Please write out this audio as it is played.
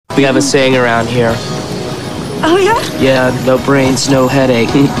We have a saying around here. Oh, yeah? Yeah, no brains, no headache.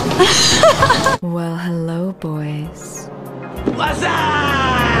 Well, hello, boys. What's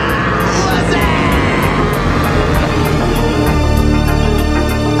up? What's up?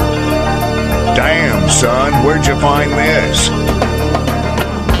 Damn, son, where'd you find this?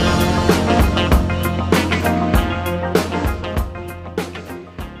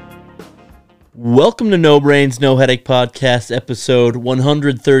 Welcome to No Brains, No Headache Podcast, episode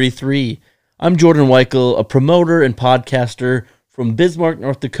 133. I'm Jordan Weichel, a promoter and podcaster from Bismarck,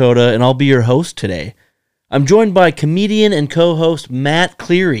 North Dakota, and I'll be your host today. I'm joined by comedian and co-host Matt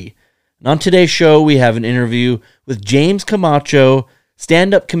Cleary. And on today's show, we have an interview with James Camacho,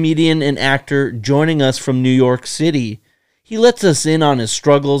 stand-up comedian and actor joining us from New York City. He lets us in on his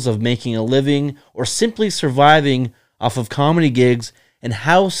struggles of making a living or simply surviving off of comedy gigs and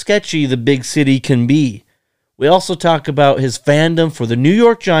how sketchy the big city can be. We also talk about his fandom for the New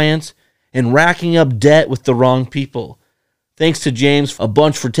York Giants and racking up debt with the wrong people. Thanks to James a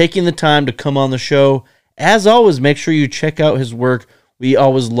bunch for taking the time to come on the show. As always, make sure you check out his work. We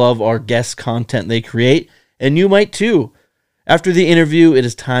always love our guest content they create, and you might too. After the interview, it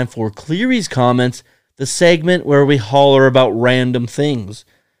is time for Cleary's Comments, the segment where we holler about random things.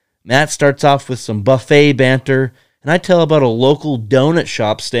 Matt starts off with some buffet banter, and I tell about a local donut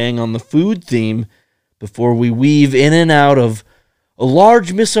shop staying on the food theme before we weave in and out of a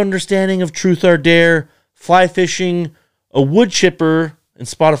large misunderstanding of Truth or Dare, fly fishing, a wood chipper, and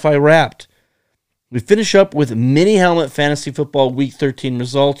Spotify Wrapped. We finish up with mini helmet fantasy football week 13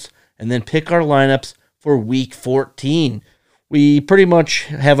 results and then pick our lineups for week 14. We pretty much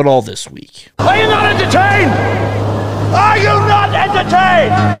have it all this week. Are you not entertained? Are you not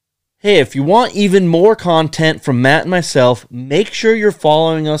entertained? Hey, if you want even more content from Matt and myself, make sure you're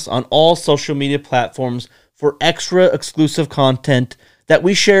following us on all social media platforms for extra exclusive content that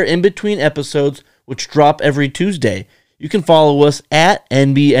we share in between episodes, which drop every Tuesday. You can follow us at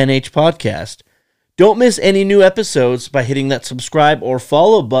NBNH Podcast. Don't miss any new episodes by hitting that subscribe or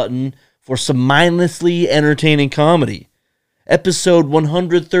follow button for some mindlessly entertaining comedy. Episode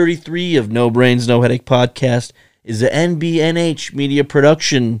 133 of No Brains, No Headache Podcast is an NBNH media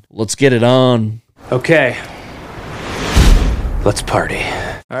production. Let's get it on. Okay. Let's party.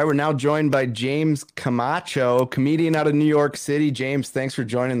 All right, we're now joined by James Camacho, comedian out of New York City. James, thanks for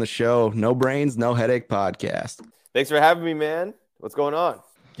joining the show. No Brains, No Headache Podcast. Thanks for having me, man. What's going on?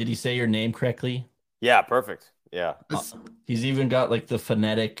 Did he say your name correctly? Yeah, perfect. Yeah. He's even got like the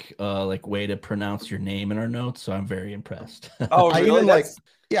phonetic way to pronounce your name in our notes, so I'm very impressed. Oh, I really? even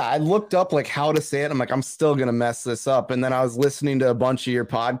I looked up like how to say it. I'm like, I'm still gonna mess this up. And then I was listening to a bunch of your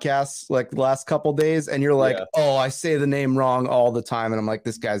podcasts like the last couple days, and you're like, oh, I say the name wrong all the time. And I'm like,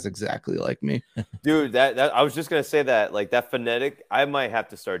 this guy's exactly like me. Dude, that I was just gonna say that, like that phonetic, I might have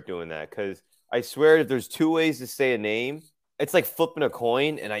to start doing that because I swear if there's two ways to say a name, it's like flipping a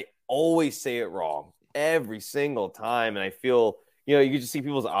coin, and I always say it wrong every single time. And I feel, you can just see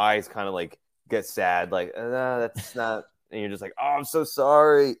people's eyes kind of like get sad, like, that's not. And you're just like, oh, I'm so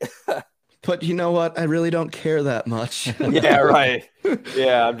sorry. But you know what? I really don't care that much. Yeah, right.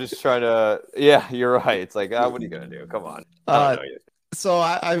 Yeah, I'm just trying to. Yeah, you're right. It's like, what are you gonna do? Come on. I don't know. So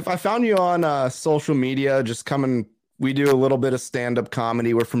I found you on social media. Just coming. We do a little bit of stand-up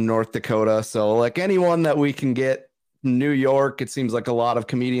comedy. We're from North Dakota, so like anyone that we can get from New York, it seems like a lot of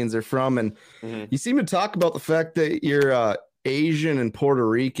comedians are from. And you seem to talk about the fact that you're Asian and Puerto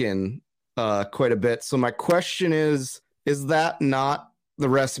Rican quite a bit. So my question is that not the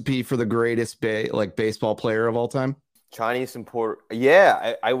recipe for the greatest baseball player of all time? Chinese and Puerto,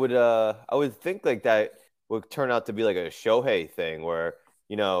 yeah, I would think like that would turn out to be like a Shohei thing where,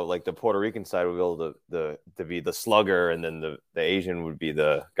 like the Puerto Rican side would be able to be the slugger, and then the Asian would be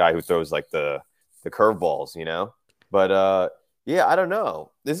the guy who throws like the curveballs, But yeah, I don't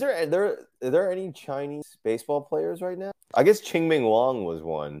know. Are there any Chinese baseball players right now? I guess Ching-Ming Wang was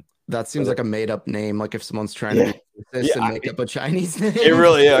one. That seems like a made-up name. Like if someone's trying to do and make up a Chinese name. It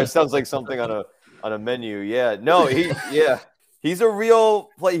really, it sounds like something on a menu. Yeah, no, he's a real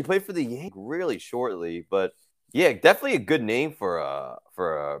play. He played for the Yankees really shortly, but yeah, definitely a good name for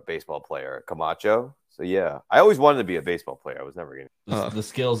a baseball player, Camacho. So yeah, I always wanted to be a baseball player. I was never gonna. The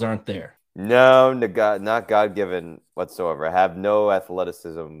skills aren't there. No, not God-given whatsoever. I have no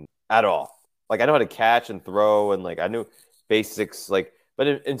athleticism at all. Like I know how to catch and throw, and like I knew basics. Like, but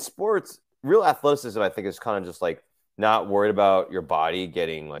in sports, real athleticism, I think, is kind of just like not worried about your body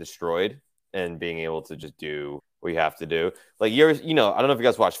getting like destroyed and being able to just do what you have to do. Like I don't know if you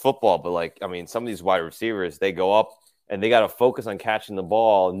guys watch football, but like, I mean, some of these wide receivers, they go up and they got to focus on catching the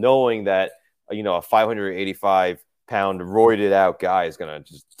ball, knowing that, a 585 pound roided out guy is gonna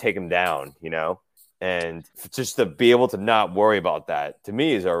just take him down, you know. And just to be able to not worry about that, to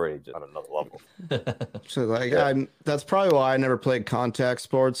me, is already just on another level. So like, that's probably why I never played contact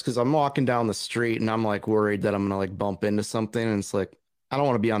sports, because I'm walking down the street and I'm like worried that I'm gonna like bump into something, and it's like I don't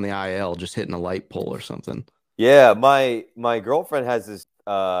want to be on the IL just hitting a light pole or something. Yeah, my girlfriend has this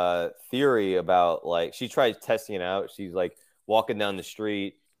theory about, like, she tried testing it out. She's like walking down the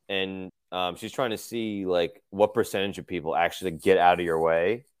street and she's trying to see like what percentage of people actually get out of your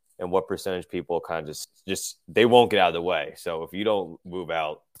way and what percentage people kind of just they won't get out of the way. So if you don't move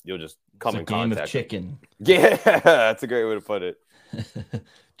out, you'll just come in contact. Game of chicken. Yeah, that's a great way to put it.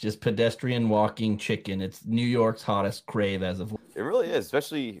 Just pedestrian walking chicken. It's New York's hottest crave as of. It really is,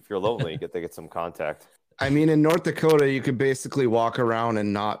 especially if you're lonely. You get to get some contact. I mean, in North Dakota, you could basically walk around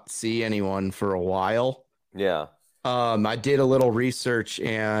and not see anyone for a while. Yeah. I did a little research,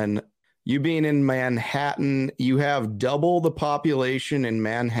 and you being in Manhattan, you have double the population in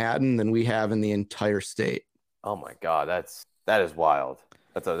Manhattan than we have in the entire state. Oh my God, that is wild.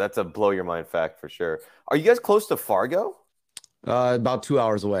 That's a blow your mind fact for sure. Are you guys close to Fargo? About 2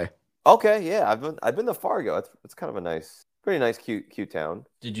 hours away. Okay, yeah, I've been to Fargo. It's kind of a pretty nice, cute town.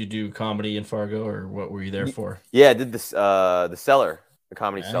 Did you do comedy in Fargo, or what were you there for? Yeah, I did this the Cellar, the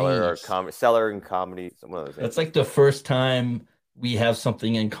Comedy Nice. Cellar, or Cellar and Comedy. One of those things. That's like the first time we have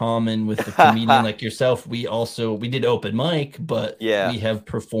something in common with a comedian like yourself. We did open mic, but Yeah. we have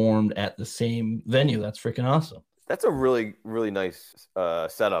performed at the same venue. That's freaking awesome. That's a really, really nice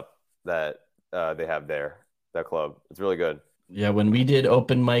setup that they have there. That club, it's really good. Yeah, when we did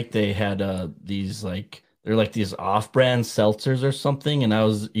open mic, they had these they're like these off-brand seltzers or something, and I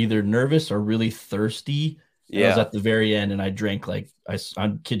was either nervous or really thirsty. I was at the very end, and I drank I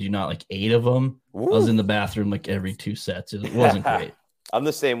kid you not, like 8 of them. Ooh. I was in the bathroom like every 2 sets. It wasn't great. I'm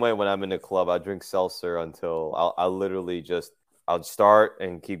the same way when I'm in a club. I drink seltzer until I'll literally I'll start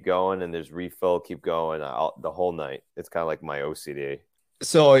and keep going, and there's refill, keep going the whole night. It's kind of like my OCD.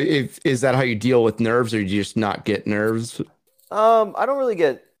 So is that how you deal with nerves, or do you just not get nerves? I don't really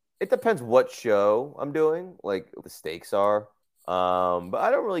get. It depends what show I'm doing, like what the stakes are. But I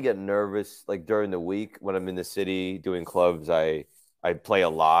don't really get nervous like during the week when I'm in the city doing clubs. I play a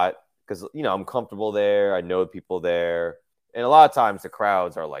lot because I'm comfortable there. I know people there, and a lot of times the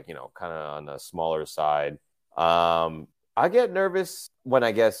crowds are like kind of on the smaller side. I get nervous when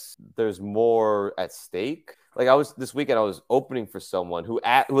I guess there's more at stake. Like this weekend, I was opening for someone who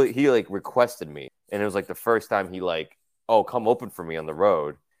he like requested me, and it was like the first time he like, oh, come open for me on the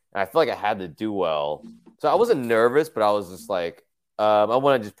road. And I feel like I had to do well. So I wasn't nervous, but I was just like, I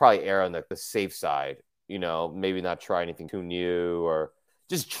want to just probably err on the safe side, maybe not try anything too new or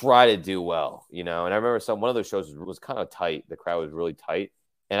just try to do well, And I remember one of those shows was kind of tight. The crowd was really tight.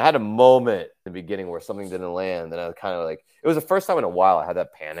 And I had a moment in the beginning where something didn't land. And I was kind of like, it was the first time in a while I had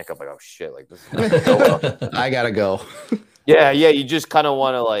that panic. I'm like, oh shit, like this is not gonna go well. I gotta go. Yeah. You just kind of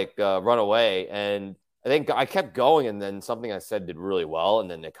want to like run away. And I think I kept going, and then something I said did really well, and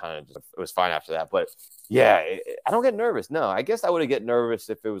then it was fine after that. But yeah, I don't get nervous. No, I guess I would get nervous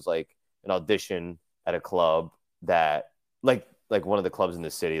if it was like an audition at a club that like one of the clubs in the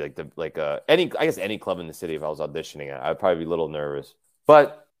city, any club in the city. If I was auditioning at, I'd probably be a little nervous.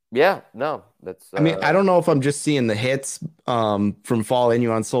 But yeah, no, that's. I mean, I don't know if I'm just seeing the hits from following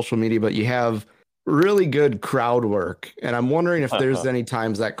you on social media, but you have really good crowd work, and I'm wondering if there's any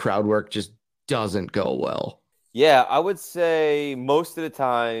times that crowd work just doesn't go well. Yeah, I would say most of the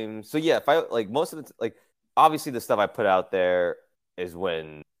time. So yeah, if I obviously the stuff I put out there is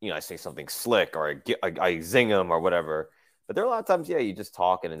when I say something slick or I zing them or whatever. But there are a lot of times, you just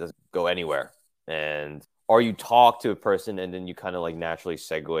talk and it doesn't go anywhere, or you talk to a person and then you kind of like naturally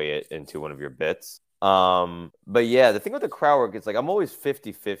segue it into one of your bits. But yeah, the thing with the crowd work, it's like I'm always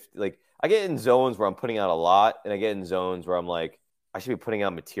 50-50. Like I get in zones where I'm putting out a lot, and I get in zones where I'm like, I should be putting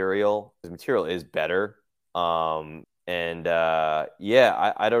out material because material is better. I don't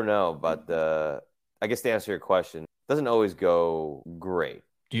know, but I guess to answer your question, it doesn't always go great.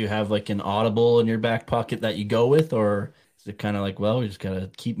 Do you have like an audible in your back pocket that you go with, or is it kind of like, well, we just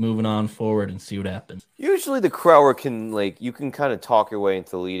gotta keep moving on forward and see what happens? Usually the crowd work you can kind of talk your way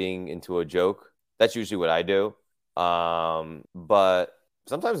into leading into a joke. That's usually what I do. But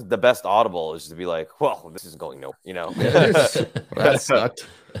sometimes the best audible is to be like, well, this is going nowhere, That sucked.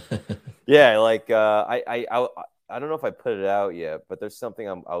 Yeah, like I don't know if I put it out yet, but there's something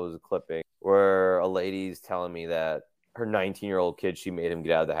I was clipping where a lady's telling me that her 19-year-old kid, she made him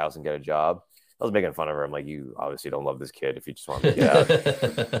get out of the house and get a job. I was making fun of her. I'm like, you obviously don't love this kid if you just want to get out.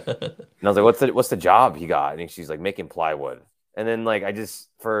 And I was like, what's the job he got? And she's like, making plywood. And then like I just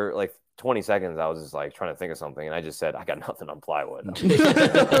for like 20 seconds, I was just like trying to think of something, and I just said, I got nothing on plywood. You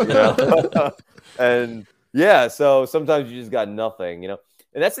know? And yeah, so sometimes you just got nothing, you know.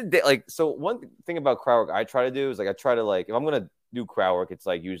 And that's like, so one thing about crowd work I try to do is like, I try to like, if I'm gonna do crowd work, it's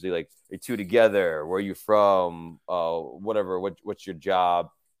like usually like, are you two together? Where are you from? Whatever. What's your job?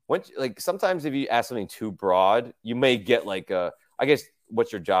 Like sometimes if you ask something too broad, you may get like I guess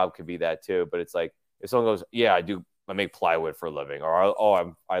what's your job could be that too. But it's like if someone goes, yeah, I make plywood for a living,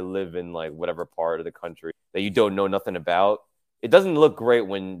 or I live in like whatever part of the country that you don't know nothing about. It doesn't look great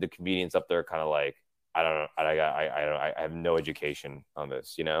when the comedian's up there kind of like, I don't know, I have no education on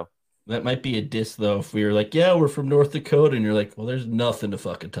this, you know. That might be a diss though if we were like, yeah, we're from North Dakota, and you're like, well, there's nothing to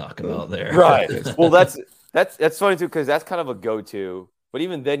fucking talk about there. Right. Well, that's funny too, because that's kind of a go-to. But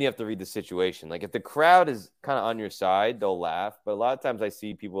even then, you have to read the situation. Like if the crowd is kind of on your side, they'll laugh. But a lot of times, I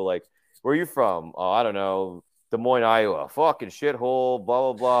see people like, "Where are you from?" "Oh, I don't know, Des Moines, Iowa." "Fucking shithole."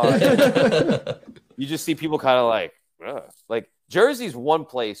 Blah blah blah. You just see people kind of like, ugh. Like Jersey's one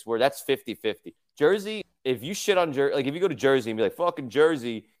place where that's 50-50. Jersey, if you shit on Jersey, like if you go to Jersey and be like, "Fucking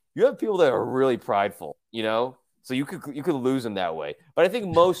Jersey," you have people that are really prideful, you know. So you could lose them that way. But I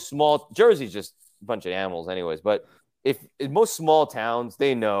think most small Jersey's just a bunch of animals, anyways. But if in most small towns,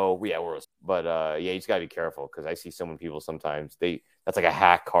 they know, yeah, but yeah, you just gotta be careful because I see so many people sometimes that's like a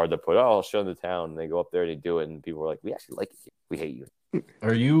hack card to put. Oh, I'll show them the town, and they go up there and they do it, and people are like, we actually like it. We hate you.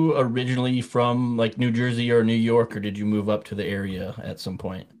 Are you originally from like New Jersey or New York, or did you move up to the area at some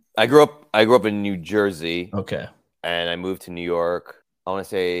point? I grew up in New Jersey. Okay. And I moved to New York. I want to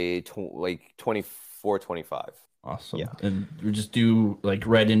say like 24, 25. Awesome. Yeah. And you just do like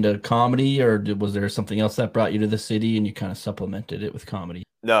right into comedy, or was there something else that brought you to the city and you kind of supplemented it with comedy?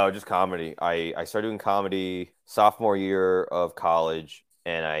 No, just comedy. I started doing comedy sophomore year of college,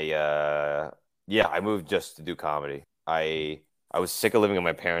 and I moved just to do comedy. I was sick of living in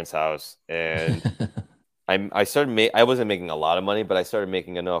my parents' house, and I I wasn't making a lot of money, but I started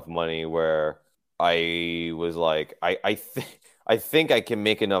making enough money where I was like, I think I can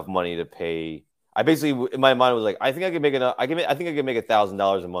make enough money to pay. I basically, in my mind, was like, I think I can make enough. I think I can make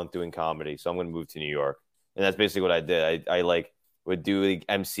 $1,000 a month doing comedy. So I'm going to move to New York, and that's basically what I did. I like would do like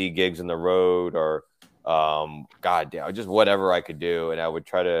MC gigs on the road, or just whatever I could do, and I would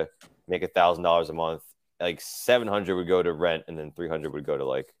try to make $1,000 a month. Like 700 would go to rent, and then 300 would go to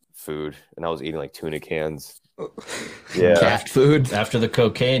like food, and I was eating like tuna cans. Yeah, Cat food. After the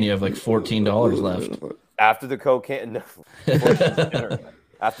cocaine, you have like $14 left. After the cocaine, no.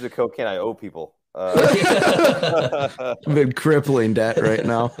 After the cocaine, I owe people. Been crippling debt right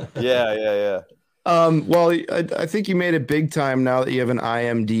now. Yeah. Well, I think you made it big time now that you have an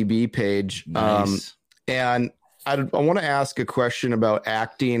IMDb page. Nice. And I want to ask a question about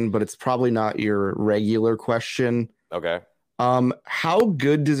acting, but it's probably not your regular question. Okay. How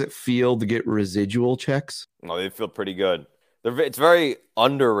good does it feel to get residual checks? Well, they feel pretty good. It's very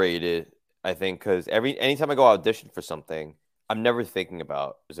underrated, I think, because anytime I go audition for something, I'm never thinking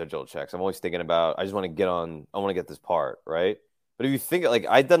about residual checks. I'm always thinking about, I want to get this part, right? But if you think, like,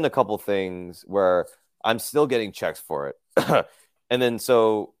 I've done a couple things where I'm still getting checks for it. And then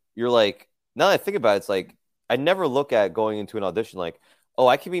so you're like, now that I think about it, it's like, I never look at going into an audition like, oh,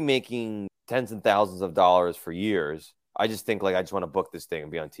 I could be making tens and thousands of dollars for years. I just think like, I just want to book this thing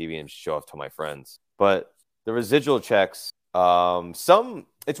and be on TV and show off to my friends. But the residual checks,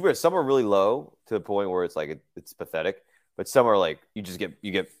 it's weird. Some are really low to the point where it's like, it's pathetic. But some are like, you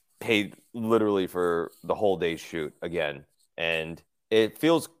get paid literally for the whole day's shoot again. And it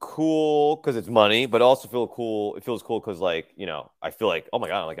feels cool because it's money, but also it feels cool because, like, you know, I feel like, oh my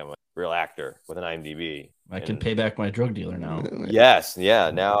God, like I'm a real actor with an IMDb. I can pay back my drug dealer now. Yes.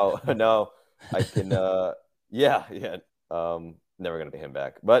 Yeah. Now I can, yeah. Never going to pay him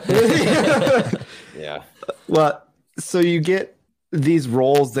back, but yeah. Well, so you get these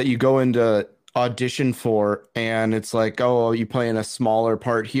roles that you go into audition for, and it's like, oh, you play in a smaller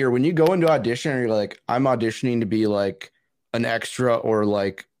part here. When you go into audition, you're like, I'm auditioning to be like an extra or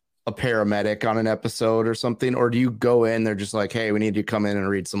like a paramedic on an episode or something, or do you go in, they're just like, hey, we need you to come in and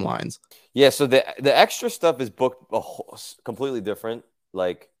read some lines? Yeah, so the extra stuff is booked completely different.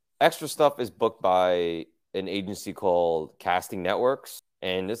 Like, extra stuff is booked by an agency called Casting Networks,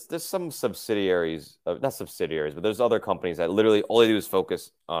 and there's some subsidiaries, not subsidiaries, but there's other companies that literally all they do is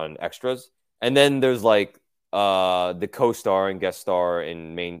focus on extras. And then there's like the co-star and guest star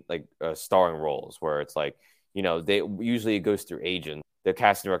in main starring roles, where it's like, you know, they usually it goes through agents. The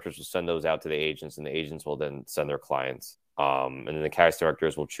casting directors will send those out to the agents, and the agents will then send their clients. And then the casting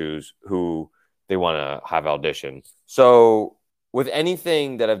directors will choose who they want to have audition. So with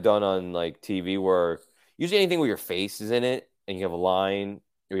anything that I've done on like TV, where usually anything where your face is in it and you have a line,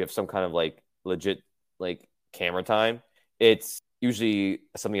 or you have some kind of like legit like camera time, it's usually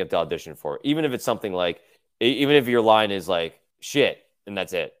something you have to audition for. Even if it's something like, even if your line is like shit and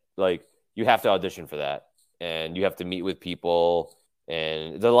that's it, like you have to audition for that, and you have to meet with people,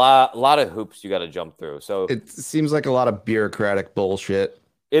 and there's a lot of hoops you got to jump through. So It seems like a lot of bureaucratic bullshit.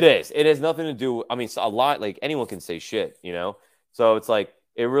 it is. It has nothing to do. I mean, a lot, like anyone can say shit, you know? So it's like,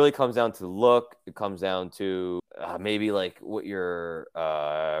 it really comes down to the look. It comes down to maybe like what your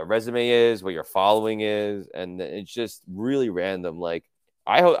resume is, what your following is. And it's just really random. Like,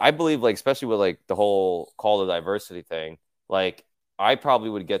 I believe, like, especially with like the whole call to diversity thing, like, I probably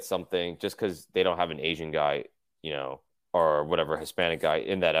would get something just because they don't have an Asian guy, you know, or whatever, Hispanic guy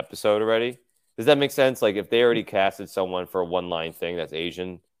in that episode already. Does that make sense? Like, if they already casted someone for a one-line thing that's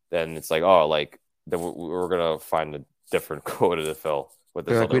Asian, then it's like, oh, like, then we're going to find a different quota to fill. With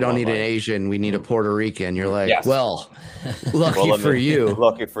this, They're like, we don't need an Asian, we need a Puerto Rican. You're like, Yes. well, lucky for you.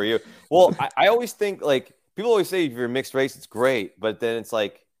 Lucky for you. Well, I always think, like, people always say if you're mixed race, it's great. But then it's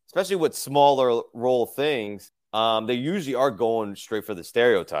like, especially with smaller role things, they usually are going straight for the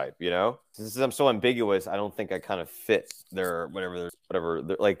stereotype, you know? Since I'm so ambiguous, I don't think I kind of fit their whatever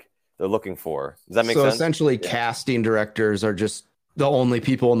they're looking for. Does that make sense? So essentially, casting directors are just the only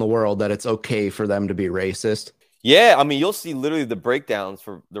people in the world that it's okay for them to be racist. Yeah, I mean, you'll see literally the breakdowns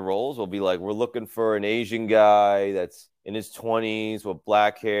for the roles will be like, we're looking for an Asian guy that's in his 20s with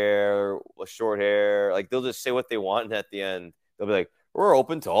black hair, with short hair. Like, they'll just say what they want, and at the end, they'll be like, we're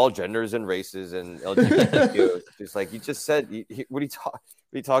open to all genders and races and LGBTQ. It's just like, you just said, what are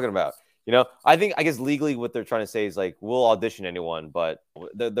you talking about? You know, I guess legally what they're trying to say is like, we'll audition anyone, but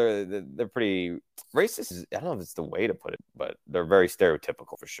they're pretty racist. I don't know if it's the way to put it, but they're very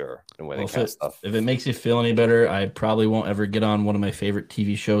stereotypical for sure in the way they cast stuff. If it makes you feel any better, I probably won't ever get on one of my favorite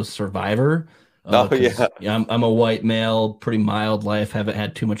TV shows, Survivor. Yeah, I'm a white male, pretty mild life, haven't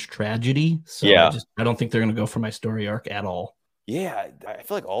had too much tragedy. So yeah, I don't think they're going to go for my story arc at all. Yeah, I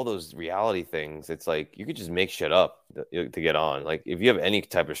feel like all those reality things, it's like you could just make shit up to get on. Like, if you have any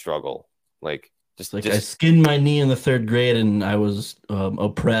type of struggle, like just I skinned my knee in the 3rd grade, and I was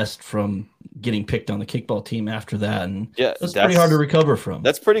oppressed from getting picked on the kickball team after that, and yeah, that's pretty hard to recover from.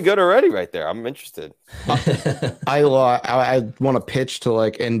 That's pretty good already, right there. I'm interested. I want to pitch to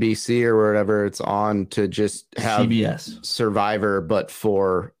like NBC or wherever it's on to just have CBS Survivor, but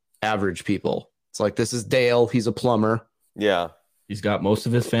for average people. It's like, this is Dale. He's a plumber. Yeah. He's got most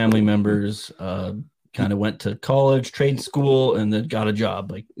of his family members, kind of went to college, trade school, and then got a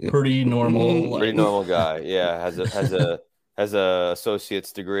job. Like, pretty normal. Pretty normal guy. Yeah. Has a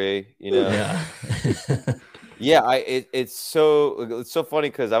associate's degree, you know? Yeah. Yeah. It's so funny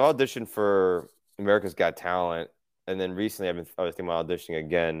because I've auditioned for America's Got Talent. And then recently I was thinking about auditioning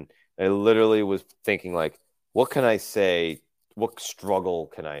again. I literally was thinking, like, what can I say? What struggle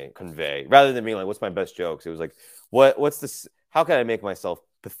can I convey? Rather than being like, what's my best jokes? It was like, what's this? How can I make myself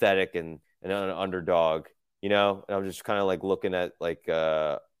pathetic and an underdog? You know, and I'm just kind of like looking at like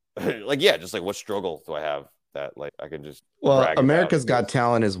just like, what struggle do I have that like I can just America's Got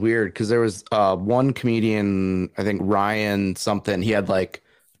Talent is weird because there was one comedian, I think Ryan something, he had like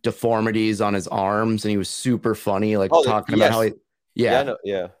deformities on his arms and he was super funny, like talking about how he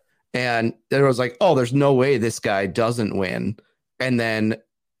and there was like, oh, there's no way this guy doesn't win. And then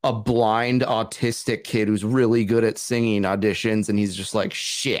a blind autistic kid who's really good at singing auditions, and he's just like,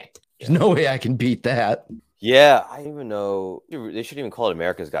 shit, there's no way I can beat that. Yeah, I don't even know. They shouldn't even call it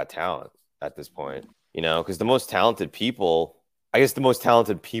America's Got Talent at this point, you know, because the most talented people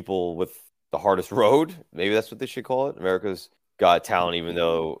with the hardest road, maybe that's what they should call it. America's Got Talent, even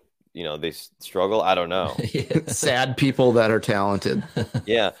though, you know, they struggle. I don't know. Sad people that are talented.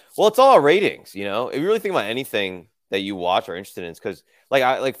 Yeah. Well, it's all ratings, you know. If you really think about anything that you watch or interested in, because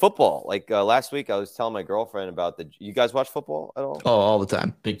like football. Like last week, I was telling my girlfriend about you guys watch football at all? Oh, all the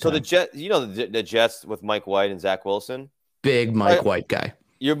time. Big time. So the Jets, you know, the Jets with Mike White and Zach Wilson. Big Mike White guy.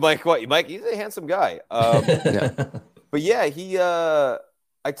 You're Mike White. Mike, he's a handsome guy. But yeah,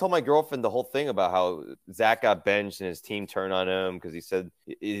 I told my girlfriend the whole thing about how Zach got benched and his team turned on him because he said,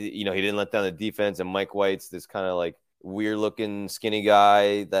 you know, he didn't let down the defense, and Mike White's this kind of like weird looking skinny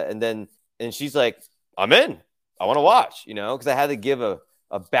guy and she's like, I'm in. I want to watch, you know, because I had to give a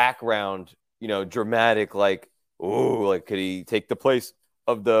background, you know, dramatic, like, oh, like, could he take the place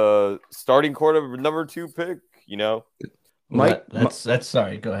of the starting quarterback number 2 pick, you know? Mike, that's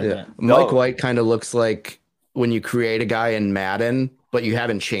sorry. Go ahead. Yeah. Mike White kind of looks like when you create a guy in Madden, but you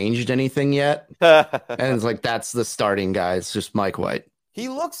haven't changed anything yet. And it's like, that's the starting guy. It's just Mike White. He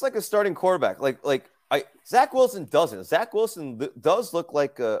looks like a starting quarterback. Zach Wilson doesn't. Zach Wilson does look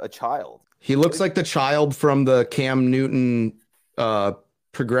like a child. He looks like the child from the Cam Newton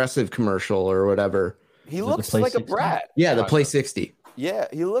Progressive commercial or whatever. He Was it the looks Play like a 60? brat. Yeah, the Play 60. Yeah,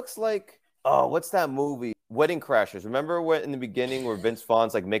 he looks like what's that movie? Wedding Crashers. Remember when in the beginning where Vince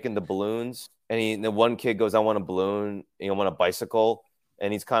Vaughn's like making the balloons, and the one kid goes, "I want a balloon," and I want a bicycle,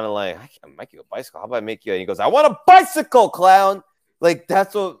 and he's kind of like, "I can't make you a bicycle. How about I make you?" And he goes, "I want a bicycle, clown." Like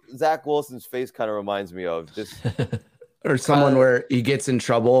that's what Zach Wilson's face kind of reminds me of. Just Or someone where he gets in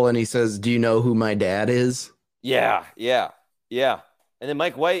trouble and he says, "Do you know who my dad is?" yeah. And then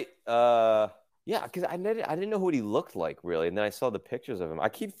Mike White, because I didn't know what he looked like really, and then I saw the pictures of him. I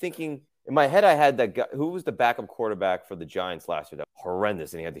keep thinking in my head I had that guy who was the backup quarterback for the Giants last year. That was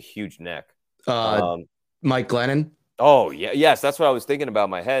horrendous, and he had the huge neck. Mike Glennon. Oh yeah, yes, that's what I was thinking about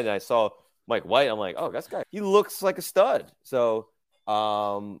in my head, and I saw Mike White. I'm like, oh, that's guy. He looks like a stud. So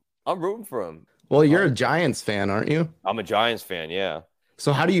I'm rooting for him. Well, you're a Giants fan, aren't you? I'm a Giants fan. Yeah.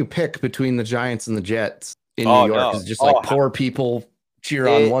 So how do you pick between the Giants and the Jets in Oh, New York? no. Is it just like poor people cheer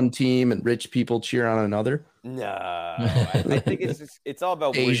on one team and rich people cheer on another? No, I think it's all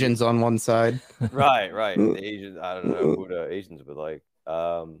about Asians on one side. Right. The Asians. I don't know who the Asians would like.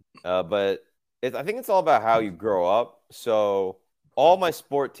 But I think it's all about how you grow up. So all my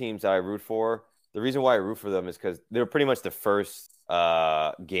sport teams that I root for, the reason why I root for them is because they're pretty much the first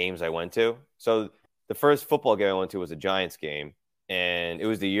games I went to. So the first football game I went to was a Giants game, and it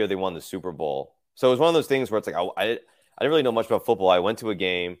was the year they won the Super Bowl. So it was one of those things where it's like I didn't really know much about football. I went to a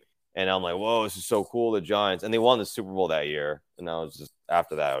game, and I'm like, whoa, this is so cool, the Giants. And they won the Super Bowl that year. And I was just,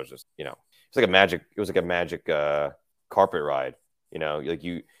 after that, I was just, it was like a magic carpet ride. Like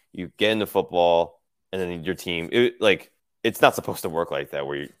you get into football, and then your team, it's not supposed to work like that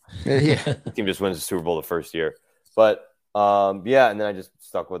where the team just wins the Super Bowl the first year. But and then I just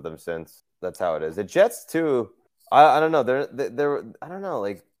stuck with them since. That's how it is. The Jets too. I don't know. They're I don't know.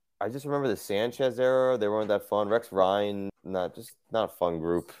 Like I just remember the Sanchez era. They weren't that fun. Rex Ryan, not a fun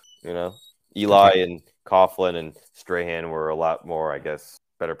group. Eli and Coughlin and Strahan were a lot more, I guess,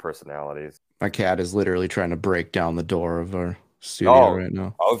 better personalities. My cat is literally trying to break down the door of our studio right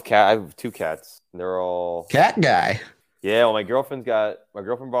now. I have two cats. They're all cat guy. Yeah. Well, my girlfriend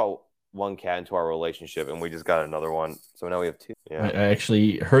brought one cat into our relationship, and we just got another one. So now we have two. Yeah. I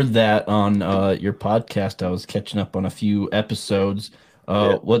actually heard that on your podcast. I was catching up on a few episodes.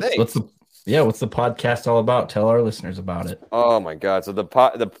 What's the podcast all about? Tell our listeners about it. Oh my God! So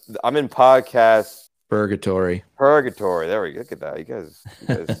I'm in podcast Purgatory. There we go. Look at that. You guys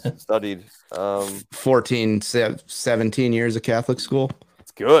studied 17 years of Catholic school.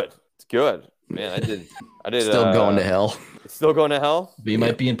 It's good. Man, I did. Still going to hell. It's still going to hell. But you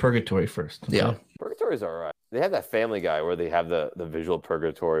might be in purgatory first. Okay? Yeah. Purgatory's all right. They have that Family Guy where they have the visual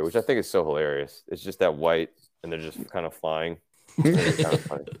purgatory, which I think is so hilarious. It's just that white, and they're just kind of flying. It's kind of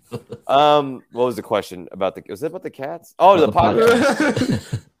funny. What was the question about was it about the cats? Oh, the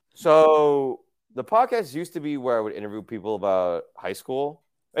podcast. So the podcast used to be where I would interview people about high school.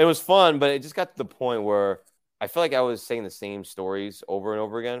 It was fun, but it just got to the point where I feel like I was saying the same stories over and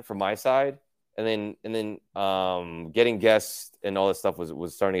over again from my side. And then getting guests and all this stuff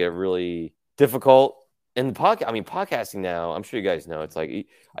was starting to get really difficult. And podcasting now, I'm sure you guys know, it's like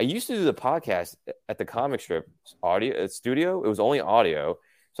I used to do the podcast at the comic strip audio studio. It was only audio.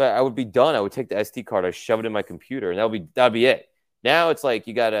 So I would be done. I would take the SD card, I shove it in my computer, and that'd be it. Now it's like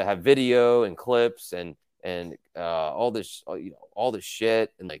you gotta have video and clips and all this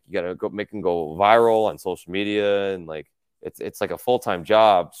shit, and like you gotta make them go viral on social media, and like it's like a full-time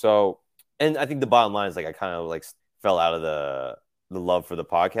job. So, and I think the bottom line is like I kind of like fell out of the love for the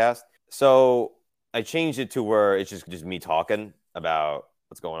podcast. So I changed it to where it's just me talking about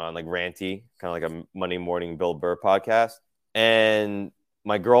what's going on, like ranty, kind of like a Monday morning Bill Burr podcast. And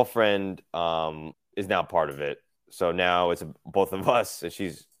my girlfriend is now part of it. So now it's both of us, and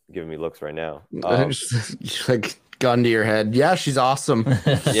she's giving me looks right now. Like gun to your head. Yeah, she's awesome.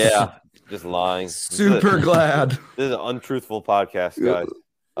 Yeah, just lying. Super glad. This is an untruthful podcast, guys.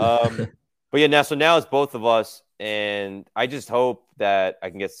 But yeah, now it's both of us, and I just hope that I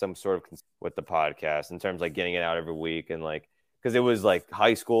can get some sort of with the podcast in terms of like getting it out every week, and like because it was like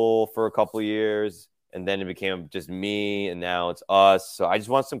high school for a couple of years, and then it became just me, and now it's us. So I just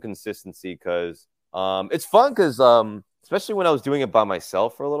want some consistency because it's fun because especially when I was doing it by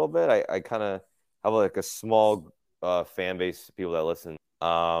myself for a little bit, I kind of have like a small fan base of people that listen.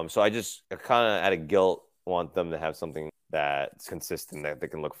 So I kind of out of guilt want them to have something that's consistent that they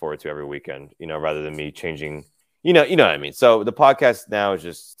can look forward to every weekend, rather than me changing, you know what I mean? So the podcast now is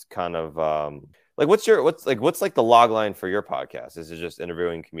just kind of like, what's like the log line for your podcast? Is it just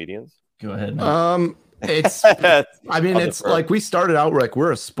interviewing comedians? Go ahead. It's, I mean, it's like we started out like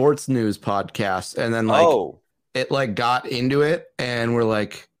we're a sports news podcast, and then like it like got into it, and we're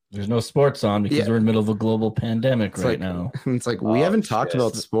like, There's no sports on because Yeah. we're in the middle of a global pandemic it's right like, now. It's like we haven't talked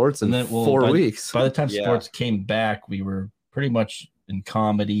about sports in And then, well, 4 by- weeks. By the time Yeah. sports came back, we were pretty much in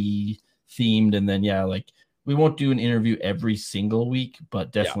comedy themed. And then, yeah, like we won't do an interview every single week,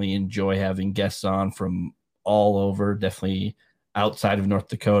 but definitely enjoy having guests on from all over. Definitely outside of North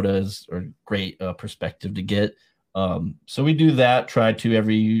Dakota is a great perspective to get. So we do that, try to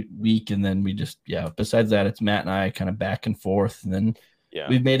every week. And then we just, besides that, it's Matt and I kind of back and forth. And then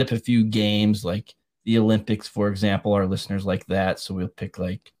we've made up a few games like the Olympics, for example. Our listeners like that. So we'll pick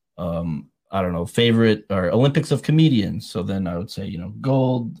like, I don't know, favorite or Olympics of comedians. So then I would say, you know,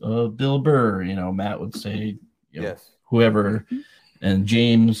 gold, Bill Burr, you know, Matt would say, you know, whoever, and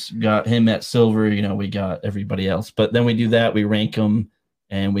James got him at silver, you know, we got everybody else. But then we do that, we rank them,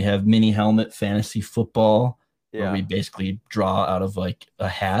 and we have mini helmet fantasy football, where we basically draw out of like a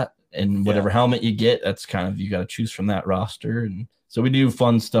hat, and whatever helmet you get, that's kind of, you got to choose from that roster. And so we do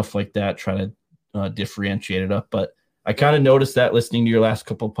fun stuff like that, try to differentiate it up. But I kind of noticed that listening to your last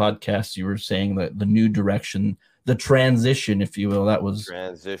couple of podcasts, you were saying that the new direction, the transition, if you will, that was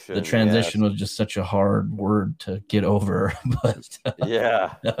transition. The transition was just such a hard word to get over. But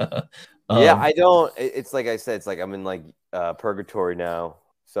I don't. It's like I said, it's like I'm in like purgatory now.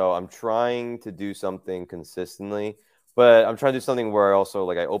 So I'm trying to do something consistently, but I'm trying to do something where I also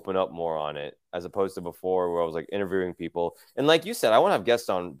like I open up more on it as opposed to before where I was like interviewing people. And like you said, I want to have guests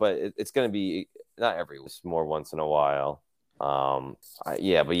on, but it's going to be not every week, more once in a while. That's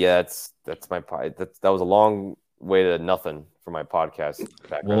my that was a long way to nothing for my podcast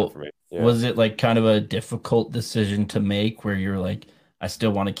background for me. Yeah. Was it like kind of a difficult decision to make where you're like, I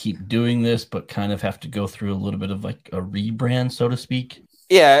still want to keep doing this, but kind of have to go through a little bit of like a rebrand, so to speak?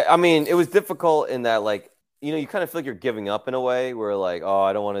 Yeah, I mean, it was difficult in that, like, you know, you kind of feel like you're giving up in a way where like, oh,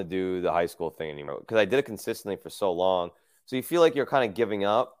 I don't want to do the high school thing anymore because I did it consistently for so long. So you feel like you're kind of giving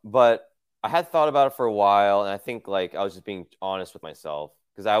up, but I had thought about it for a while. And I think like I was just being honest with myself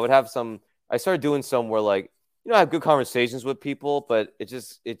because I started doing some where like, you know, I have good conversations with people, but it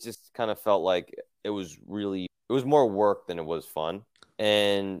just kind of felt like it was more work than it was fun.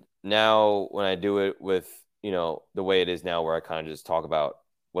 And now when I do it with, you know, the way it is now where I kind of just talk about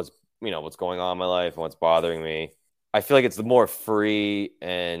what's going on in my life and what's bothering me, I feel like it's the more free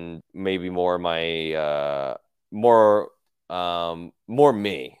and maybe more my more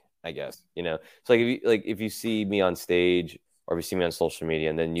me, I guess, you know. So if you see me on stage or if you see me on social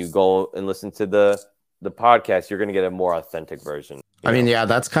media and then you go and listen to the podcast, you're going to get a more authentic version. I mean, yeah,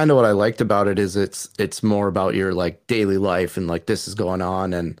 that's kind of what I liked about it is it's more about your like daily life and like this is going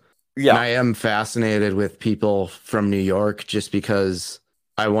on. And I am fascinated with people from New York just because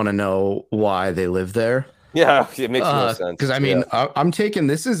I want to know why they live there. Yeah, it makes no sense. Because I mean, I'm taking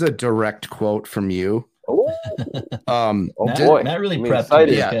this is a direct quote from you. Matt really prepped.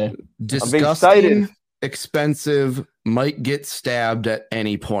 Okay. Disgusting, expensive, might get stabbed at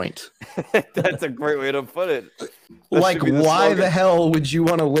any point. That's a great way to put it. Like, why the hell would you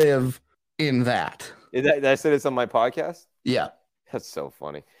want to live in that? Did I say this on my podcast? Yeah, that's so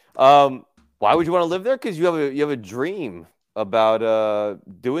funny. Why would you want to live there? Because you have a dream about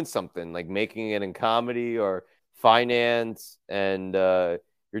doing something like making it in comedy or finance, and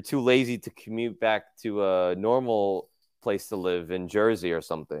you're too lazy to commute back to a normal place to live in Jersey or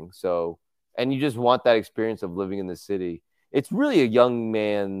something. So, and you just want that experience of living in the city. It's really a young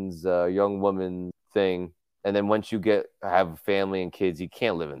man's, young woman thing. And then once you have family and kids, you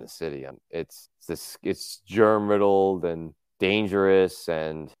can't live in the city. It's germ riddled and dangerous,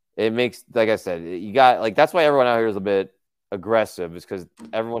 and it makes, like I said, you got like that's why everyone out here is a bit aggressive, is because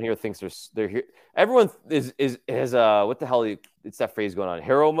everyone here thinks they're here. Everyone is what the hell? It's that phrase going on,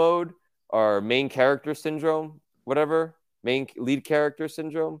 hero mode or main character syndrome, whatever, main lead character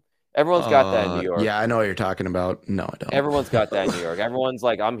syndrome. Everyone's got that in New York. Yeah, I know what you're talking about. No, I don't. Everyone's got that in New York. Everyone's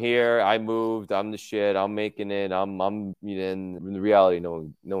like, I'm here, I moved, I'm the shit, I'm making it, I'm you know, in the reality,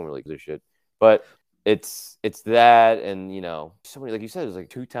 no one really gives a shit. But it's that, and you know, so many, like you said, there's like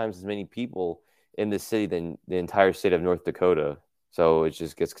 2 times as many people in the city than the entire state of North Dakota. So it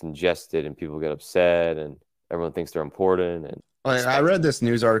just gets congested and people get upset and everyone thinks they're important. And I read this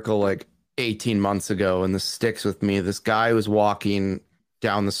news article like 18 months ago, and this sticks with me. This guy was walking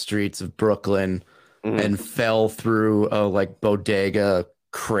down the streets of Brooklyn and fell through a like bodega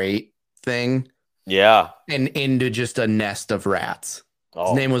crate thing. Yeah. And into just a nest of rats.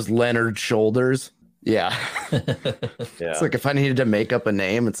 His name was Leonard Shoulders. Yeah. It's like if I needed to make up a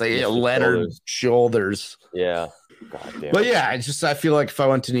name, it's like Leonard Shoulders. Yeah. God damn. But yeah, I feel like if I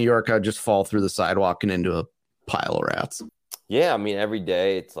went to New York, I'd just fall through the sidewalk and into a pile of rats. Yeah, I mean, every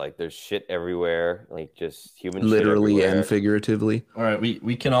day it's like there's shit everywhere, like just human Literally shit and everywhere. figuratively. All right,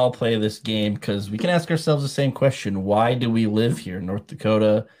 we can all play this game because we can ask ourselves the same question. Why do we live here in North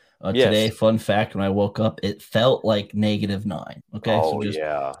Dakota? Yes. Today, fun fact, when I woke up, it felt like -9. Okay, Oh, so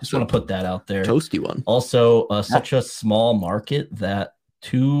yeah. just want to put that out there. Toasty one. Also, such a small market that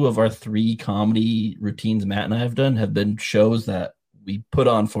 2 of our 3 comedy routines Matt and I have done have been shows that we put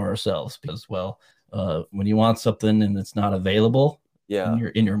on for ourselves because, well, when you want something and it's not available Yeah.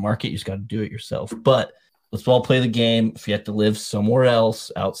 in your market, you just got to do it yourself. But let's all play the game. If you had to live somewhere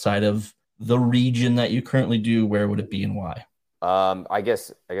else outside of the region that you currently do, where would it be and why? I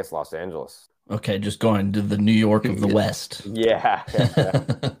guess Los Angeles. Okay, just going to the New York of the West. Yeah.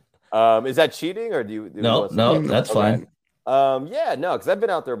 Is that cheating or do you No, that's fine. Yeah, no, because I've been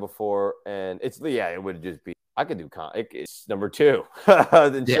out there before, and it would just be I could do it's number 2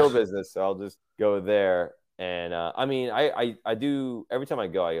 than show business, so I'll just go there. And I mean, I do every time I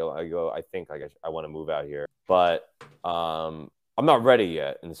go. I think like I want to move out here, but I'm not ready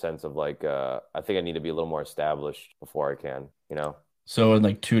yet in the sense of like I think I need to be a little more established before I can, you know. So in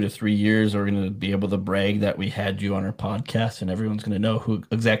like 2 to 3 years, we're going to be able to brag that we had you on our podcast, and everyone's going to know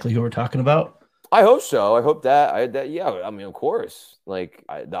exactly who we're talking about. I hope so. I hope that. Yeah. I mean, of course. Like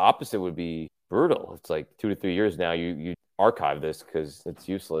the opposite would be brutal. It's like 2 to 3 years now. You archive this because it's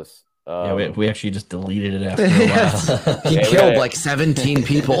useless. Yeah, we actually just deleted it after a while. He killed like 17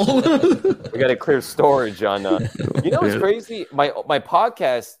 people. We got to clear storage on. You know what's crazy? My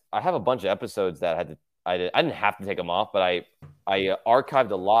podcast. I have a bunch of episodes that I didn't have to take them off, but I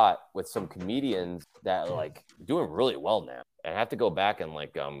archived a lot with some comedians that are like doing really well now, and I have to go back and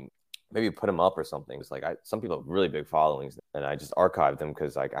like maybe put them up or something. It's like some people have really big followings, and I just archived them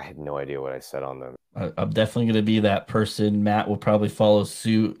because like I had no idea what I said on them. I'm definitely going to be that person. Matt will probably follow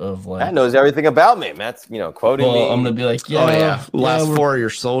suit of like. Matt knows everything about me. Matt's quoting me. I'm going to be like, last 4 of your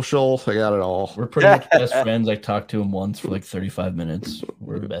social. I got it all. We're pretty much best friends. I talked to him once for like 35 minutes.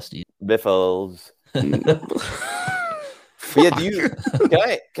 We're besties. Biffles. Yeah,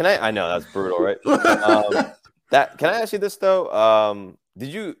 can I know that's brutal, right? Can I ask you this though?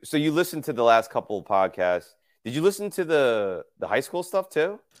 So you listened to the last couple of podcasts? Did you listen to the high school stuff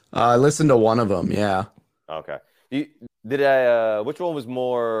too? I listened to one of them. Yeah. Okay. Which one was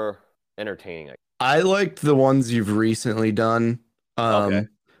more entertaining? I liked the ones you've recently done. Okay.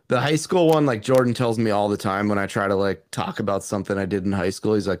 The high school one, like Jordan tells me all the time when I try to like talk about something I did in high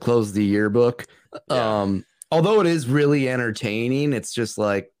school, he's like, close the yearbook. Yeah. Although it is really entertaining, it's just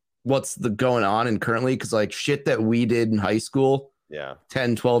like, what's going on and currently? Because like shit that we did in high school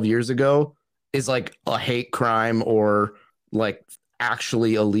 10, 12 years ago is like a hate crime or like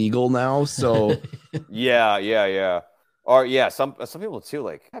actually illegal now. So yeah. Or yeah, some people too,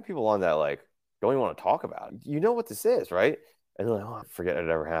 like have people on that like don't even want to talk about it. You know what this is, right? And they're like, oh, I forget it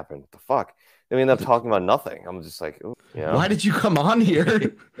ever happened. What the fuck? Then we end up talking about nothing. I'm just like, why did you come on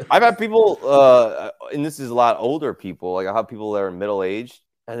here? I've had people, and this is a lot older people. Like I have people that are middle aged,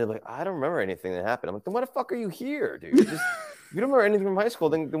 and they're like, I don't remember anything that happened. I'm like, then why the fuck are you here, dude? If you don't remember anything from high school,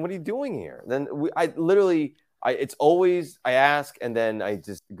 then what are you doing here? Then it's always I ask, and then I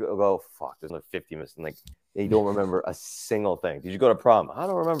just go fuck. There's like 50 minutes, and like you don't remember a single thing. Did you go to prom? I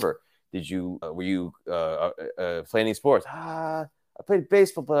don't remember. Did you were you play any sports? I played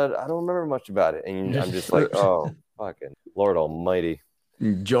baseball, but I don't remember much about it. And I'm just like, oh, fucking Lord Almighty.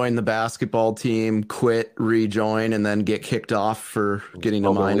 Join the basketball team, quit, rejoin, and then get kicked off for getting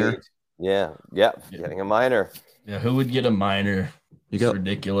a minor. Yeah, getting a minor. Yeah, who would get a minor? It's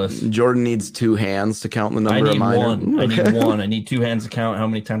ridiculous. Jordan needs 2 hands to count the number of minor. I need one. I need 2 hands to count how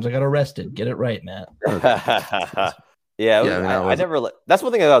many times I got arrested. Get it right, Matt. I never. That's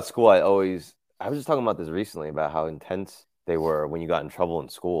one thing about school. I was just talking about this recently about how intense they were when you got in trouble in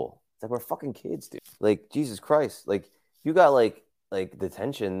school. It's like we're fucking kids, dude. Like Jesus Christ. Like you got like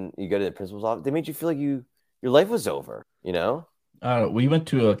detention. You go to the principal's office. They made you feel like your life was over. You know. We went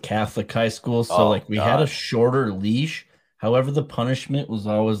to a Catholic high school, so we had a shorter leash. However, the punishment was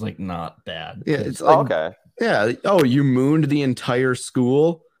always like not bad. Yeah, it's like, okay. Yeah. Oh, you mooned the entire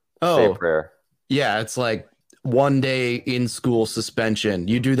school. Oh, say a prayer. Yeah, it's like 1 day in school suspension.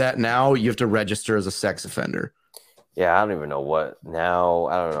 You do that now, you have to register as a sex offender. Yeah, I don't even know what now.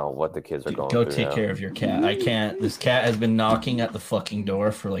 I don't know what the kids are going through. Go take care of your cat. I can't. This cat has been knocking at the fucking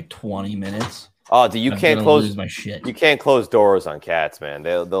door for like 20 minutes. Oh, dude, you can't close my shit. You can't close doors on cats, man.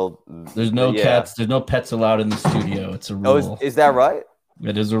 They'll. There's no cats. There's no pets allowed in the studio. It's a rule. Oh, is that right?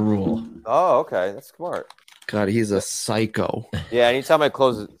 It is a rule. Oh, okay, that's smart. God, he's a psycho. Yeah, anytime I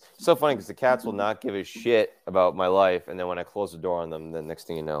close it. so funny because the cats will not give a shit about my life, and then when I close the door on them, the next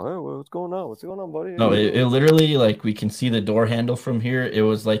thing you know, hey, what's going on? What's going on, buddy? No, it literally, like, we can see the door handle from here. It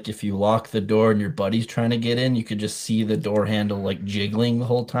was like if you lock the door and your buddy's trying to get in, you could just see the door handle like jiggling the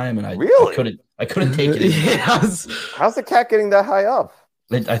whole time, and I couldn't take it. Yes. How's the cat getting that high up?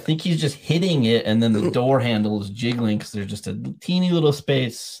 I think he's just hitting it, and then the door handle is jiggling because there's just a teeny little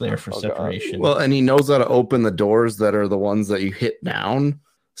space there for separation. Well, and he knows how to open the doors that are the ones that you hit down.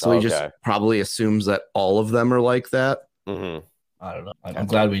 So he just probably assumes that all of them are like that. Mm-hmm. I don't know. I'm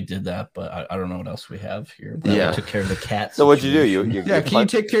glad we did that, but I don't know what else we have here. But Yeah. we took care of the cat. So what'd you do? You Can you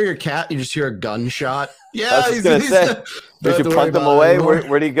take care of your cat? You just hear a gunshot. Yeah, I was gonna say. Did you punt him away?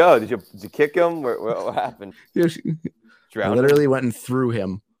 Where'd he go? Did you kick him? What happened? I literally went and threw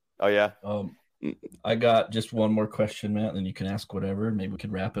him. Oh yeah. I got just one more question, Matt, and then you can ask whatever. Maybe we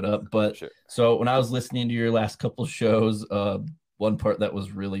could wrap it up. But Sure. So when I was listening to your last couple shows, one part that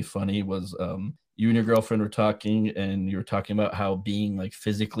was really funny was you and your girlfriend were talking, and you were talking about how being like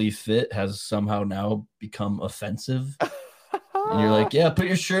physically fit has somehow now become offensive. And you're like, yeah, put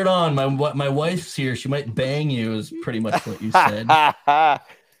your shirt on. My wife's here. She might bang you. Is pretty much what you said.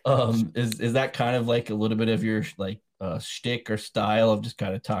 Is that kind of like a little bit of your like shtick or style of just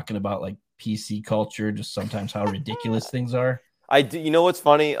kind of talking about like PC culture, just sometimes how ridiculous things are? I do. You know what's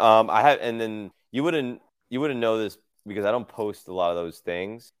funny? I have, and then you wouldn't know this because I don't post a lot of those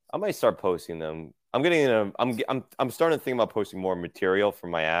things. I might start posting them. I'm starting to think about posting more material for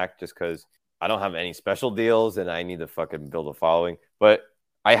my act just because I don't have any special deals and I need to fucking build a following. But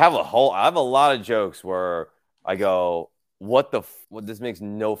I have a lot of jokes where I go, what this makes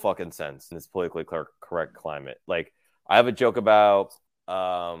no fucking sense in this politically correct climate. Like I have a joke about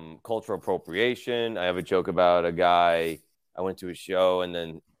cultural appropriation. I have a joke about a guy. I went to a show and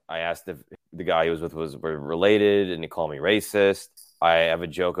then I asked if the guy he was with were related, and he called me racist. I have a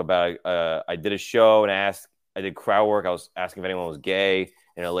joke about I did a show and I did crowd work. I was asking if anyone was gay,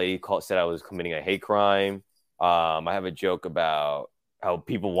 and a lady said I was committing a hate crime. I have a joke about how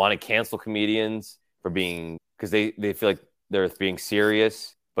people want to cancel comedians for being because they feel like they're being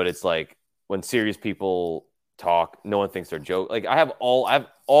serious, but it's like when serious people talk, no one thinks they're joke. Like I have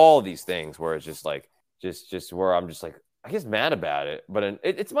all these things where it's just like just where I'm just like I guess mad about it, but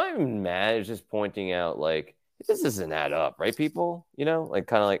it's not even mad. It's just pointing out like this doesn't add up, right, people? You know, like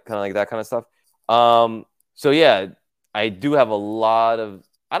kind of like that kind of stuff. So yeah, I do have a lot of.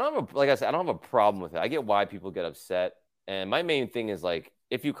 I don't have a problem with it. I get why people get upset, and my main thing is like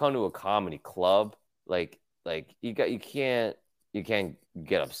if you come to a comedy club, like you can't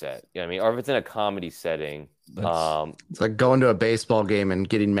get upset. You know what I mean? Or if it's in a comedy setting. It's like going to a baseball game and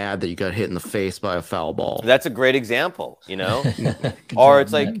getting mad that you got hit in the face by a foul ball. That's a great example, you know? Or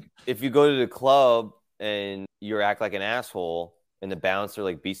it's like if you go to the club and you act like an asshole and the bouncer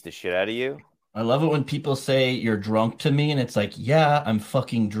like beats the shit out of you. I love it when people say you're drunk to me and it's like, yeah, I'm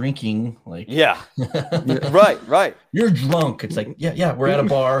fucking drinking. Like, yeah. Right. You're drunk. It's like, yeah, we're at a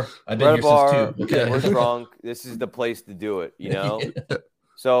bar. I've been here since 2. Okay. We're drunk. This is the place to do it, you know?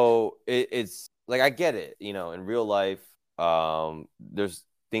 So it's like, I get it, you know, in real life, there's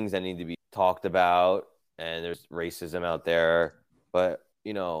things that need to be talked about and there's racism out there, but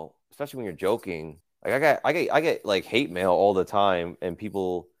you know, especially when you're joking, like I get like hate mail all the time and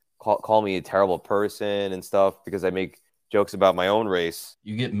people call me a terrible person and stuff because I make jokes about my own race.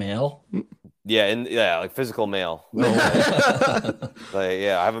 You get mail? Yeah, like physical mail. Like,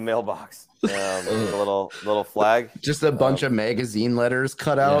 yeah, I have a mailbox. A little flag. Just a bunch of magazine letters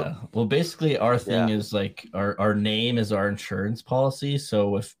cut out. Yeah. Well, basically, our thing is like our name is our insurance policy.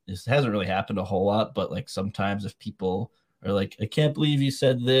 So if this hasn't really happened a whole lot, but like sometimes if people are like, I can't believe you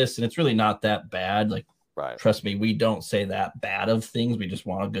said this, and it's really not that bad. Like, right. Trust me, we don't say that bad of things. We just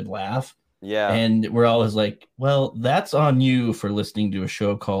want a good laugh. Yeah. And we're always like, well, that's on you for listening to a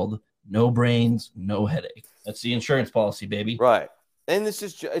show called No Brains, No Headache. That's the insurance policy, baby. Right. And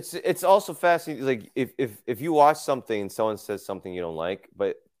it's also fascinating. Like if you watch something and someone says something you don't like,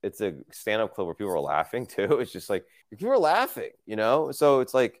 but it's a stand-up clip where people are laughing too. It's just like people are laughing, you know? So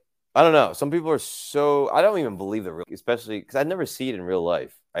it's like, I don't know. Some people are so, I don't even believe the real, especially because I never see it in real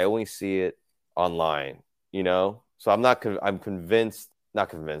life. I only see it online, you know? So I'm convinced, not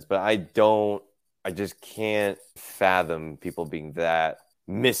convinced, but I just can't fathom people being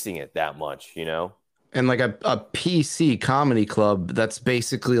missing it that much, you know? And like a PC comedy club, that's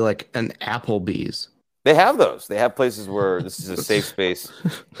basically like an Applebee's. They have those. They have places where this is a safe space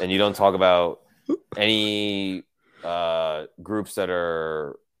and you don't talk about any groups that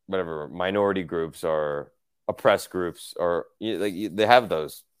are whatever, minority groups or oppressed groups or like they have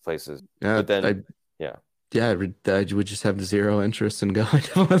those places. Yeah, but then, Yeah, I would just have zero interest in going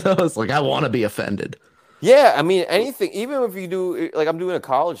to one of those. Like, I want to be offended. Yeah, I mean, anything, even if you do, like, I'm doing a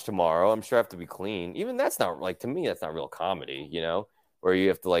college tomorrow, I'm sure I have to be clean. Even that's not, like, to me, that's not real comedy, where you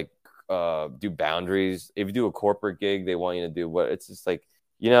have to, like, do boundaries. If you do a corporate gig, they want you to do it's just like,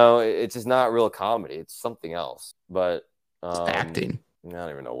 it's just not real comedy. It's something else. But It's acting. I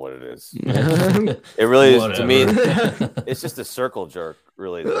don't even know what it is. It really is, to me, it's just a circle jerk,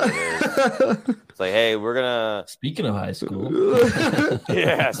 really. It's like, hey, we're gonna. Speaking of high school,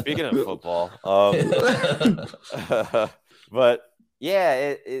 yeah. Speaking of football, but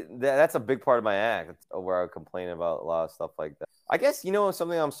yeah, that's a big part of my act. Where I complain about a lot of stuff like that. I guess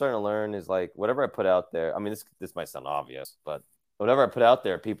something I'm starting to learn is like whatever I put out there. I mean, this might sound obvious, but whatever I put out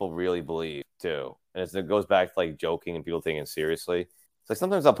there, people really believe too, and it goes back to like joking and people taking it seriously. It's like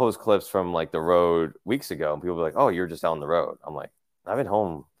sometimes I'll post clips from like the road weeks ago, and people be like, "Oh, you're just out on the road." I'm like, "I've been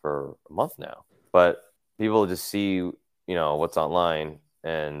home for a month now," but people just see, what's online,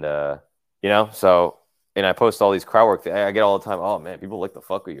 and so. And I post all these crowd work. I get all the time. Oh man, people like to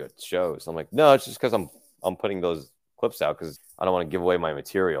fuck with you at shows. I'm like, no, it's just because I'm putting those clips out because I don't want to give away my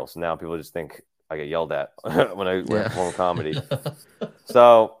material. So now people just think I get yelled at when I perform comedy.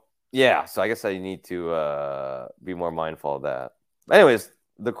 So yeah, so I guess I need to be more mindful of that. Anyways,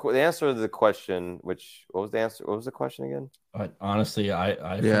 the answer to the question, what was the answer? What was the question again? Honestly,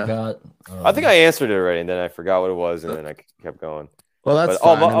 I forgot. I think I answered it already, and then I forgot what it was, and then I kept going. Well, that's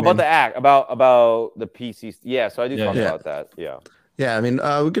about the act, about the PC. Yeah, so I do talk about that. Yeah. Yeah, I mean,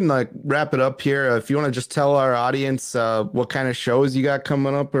 we can like wrap it up here. If you want to just tell our audience what kind of shows you got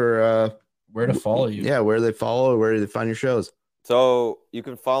coming up, or where to follow you. Yeah, where they follow, where they find your shows. So you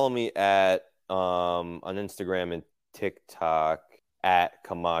can follow me at on Instagram and TikTok at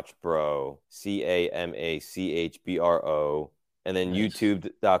Camachbro, CAMACHBRO, and then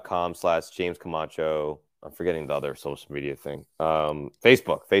YouTube.com/James Camacho. I'm forgetting the other social media thing.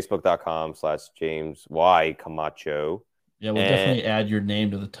 Facebook.com/James Y Camacho. Yeah, we'll definitely add your name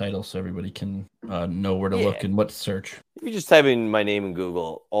to the title so everybody can know where to look and what to search. If you just type in my name in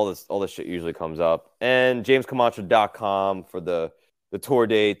Google, all this shit usually comes up. And JamesCamacho.com for the tour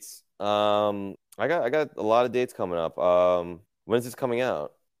dates. I got a lot of dates coming up. When's this coming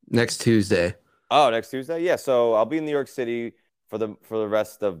out? Next Tuesday. Oh, next Tuesday? Yeah, so I'll be in New York City for the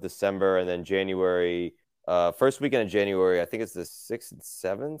rest of December, and then January. First weekend of January, I think it's the 6th and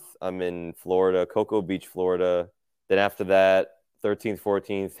 7th. I'm in Florida, Cocoa Beach, Florida. Then after that, 13th,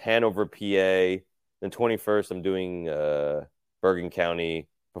 14th, Hanover, PA. Then 21st, I'm doing Bergen County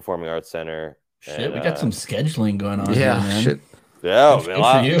Performing Arts Center. Shit, we got some scheduling going on here, man. Shit. Yeah, good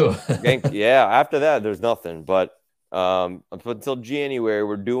for you. Yeah, after that, there's nothing. But until January,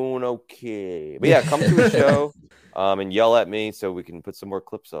 we're doing okay. But yeah, come to a show. And yell at me so we can put some more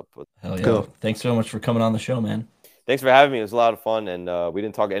clips up. Hell yeah. Cool. Thanks so much for coming on the show, man. Thanks for having me. It was a lot of fun, and we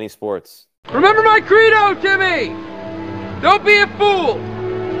didn't talk any sports. Remember my credo, Timmy! Don't be a fool!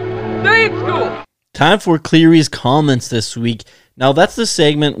 Stay in school! Time for Cleary's comments this week. Now, that's the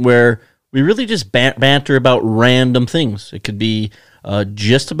segment where we really just banter about random things. It could be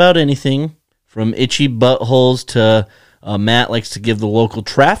just about anything, from itchy buttholes to Matt likes to give the local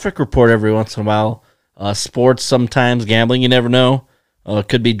traffic report every once in a while. Sports sometimes, gambling, you never know.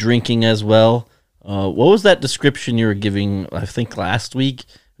 Could be drinking as well. What was that description you were giving, I think, last week?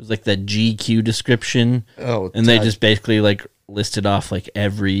 It was like that GQ description. Oh, and they just basically like listed off like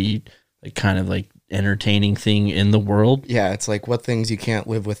every like kind of like entertaining thing in the world. Yeah, it's like what things you can't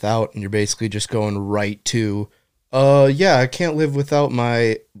live without, and you're basically just going right to, yeah, I can't live without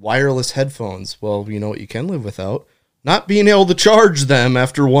my wireless headphones. Well, you know what you can live without? Not being able to charge them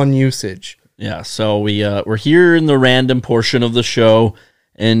after one usage. Yeah, so we're here in the random portion of the show,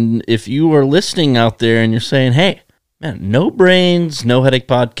 and if you are listening out there and you're saying, hey, man, No Brains, No Headache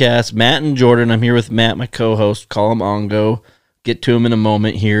Podcast, Matt and Jordan, I'm here with Matt, my co-host, call him Ongo, get to him in a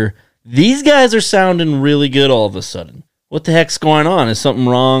moment here. These guys are sounding really good all of a sudden. What the heck's going on? Is something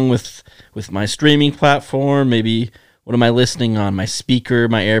wrong with my streaming platform? Maybe what am I listening on? My speaker,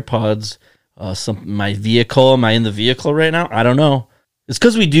 my AirPods, my vehicle? Am I in the vehicle right now? I don't know. It's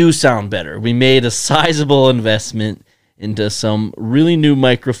because we do sound better. We made a sizable investment into some really new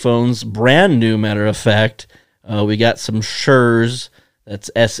microphones, brand new, matter of fact. We got some Shure. That's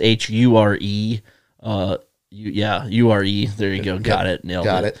Shure. URE. There you go. Got it.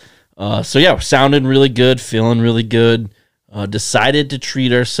 Nailed it. So yeah, sounding really good, feeling really good. Decided to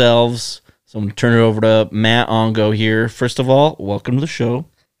treat ourselves. So I'm going to turn it over to Matt Ongo here. First of all, welcome to the show.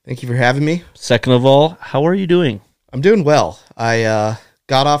 Thank you for having me. Second of all, how are you doing? I'm doing well. I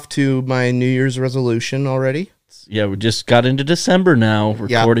got off to my New Year's resolution already. Yeah, we just got into December now,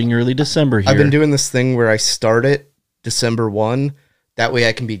 recording early December here. I've been doing this thing where I start it December 1. That way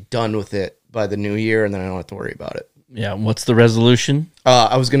I can be done with it by the new year, and then I don't have to worry about it. Yeah, what's the resolution?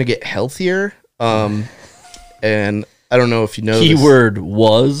 I was going to get healthier, and I don't know if you know Keyword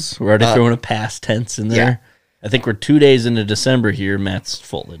was. We're already throwing a past tense in there. Yeah. I think we're 2 days into December here. Matt's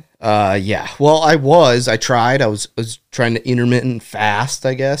folded. Yeah. Well, I tried. I was trying to intermittent fast,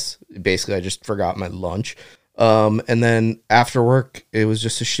 I guess. Basically, I just forgot my lunch. And then after work, it was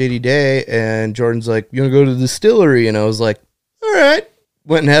just a shitty day. And Jordan's like, "You want to go to the distillery?" And I was like, "All right."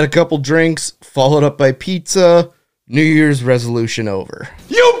 Went and had a couple drinks, followed up by pizza. New Year's resolution over.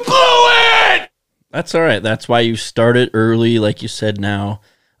 You blew it! That's all right. That's why you started early, like you said now.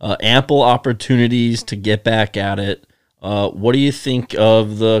 Ample opportunities to get back at it. What do you think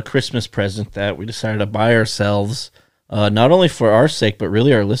of the Christmas present that we decided to buy ourselves? Not only for our sake, but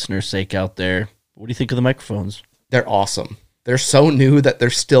really our listeners' sake out there. What do you think of the microphones? They're awesome. They're so new that they're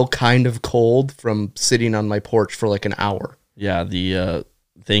still kind of cold from sitting on my porch for like an hour. Yeah, the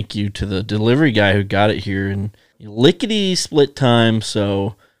thank you to the delivery guy who got it here in lickety split time.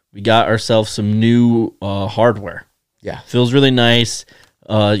 So we got ourselves some new hardware. Yeah. Feels really nice.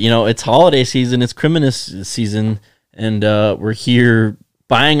 It's holiday season, it's Christmas season, and we're here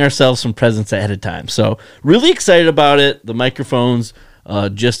buying ourselves some presents ahead of time. So really excited about it. The microphones,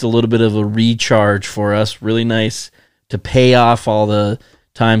 just a little bit of a recharge for us. Really nice to pay off all the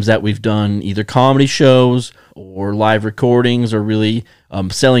times that we've done either comedy shows or live recordings or really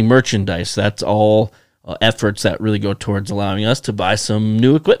selling merchandise. That's all efforts that really go towards allowing us to buy some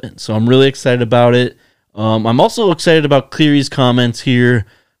new equipment. So I'm really excited about it. I'm also excited about Cleary's comments here.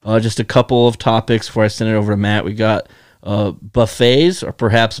 Just a couple of topics before I send it over to Matt. We got buffets, or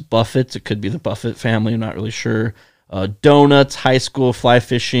perhaps Buffets. It could be the Buffett family. I'm not really sure. Donuts, high school, fly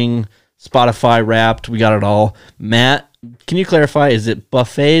fishing, Spotify Wrapped. We got it all. Matt, can you clarify? Is it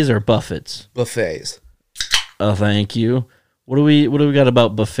buffets or buffets? Buffets. Oh, thank you. What do we got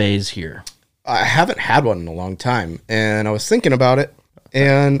about buffets here? I haven't had one in a long time, and I was thinking about it.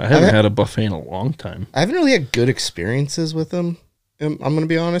 And I haven't had a buffet in a long time. I haven't really had good experiences with them. I'm going to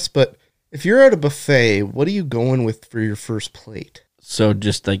be honest, but if you're at a buffet, what are you going with for your first plate? So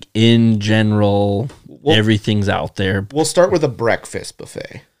just like in general, everything's out there. We'll start with a breakfast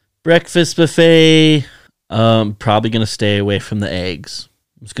buffet. Breakfast buffet, probably going to stay away from the eggs.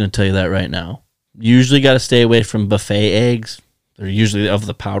 I'm just going to tell you that right now. Usually got to stay away from buffet eggs. They're usually of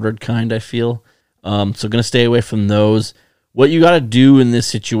the powdered kind, I feel. So going to stay away from those. What you got to do in this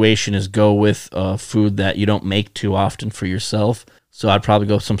situation is go with food that you don't make too often for yourself. So I'd probably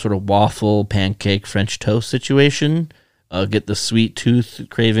go some sort of waffle, pancake, French toast situation. Get the sweet tooth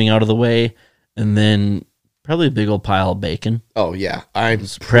craving out of the way. And then probably a big old pile of bacon. Oh, yeah.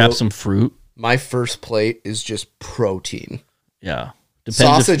 Perhaps some fruit. My first plate is just protein. Yeah.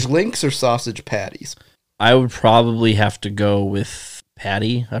 Sausage links or sausage patties? I would probably have to go with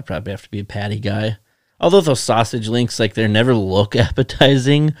patty. I'd probably have to be a patty guy. Although those sausage links, like, they never look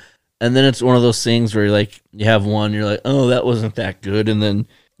appetizing. And then it's one of those things where, like, you have one, you're like, oh, that wasn't that good. And then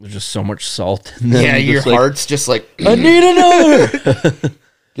there's just so much salt in them. Yeah, your heart's just like, I need another.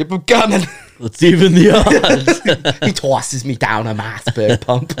 Keep them coming. Let's even the odds. He tosses me down a Mossberg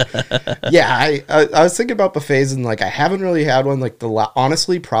pump. Yeah, I was thinking about buffets, and, like, I haven't really had one. Like,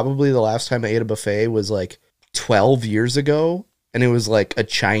 honestly, probably the last time I ate a buffet was, like, 12 years ago. And it was, like, a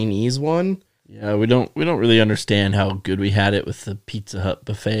Chinese one. Yeah, we don't really understand how good we had it with the Pizza Hut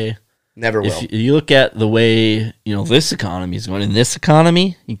buffet. Never will. If you look at the way, this economy is going, in this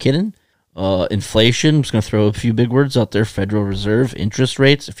economy, you kidding? Inflation, I'm just going to throw a few big words out there, Federal Reserve, interest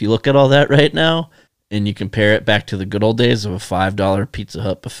rates. If you look at all that right now and you compare it back to the good old days of a $5 Pizza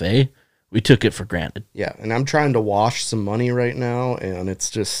Hut buffet, we took it for granted. Yeah, and I'm trying to wash some money right now, and it's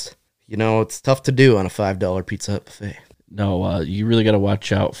just, it's tough to do on a $5 Pizza Hut buffet. No, you really got to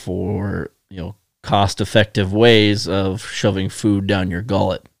watch out for, cost-effective ways of shoving food down your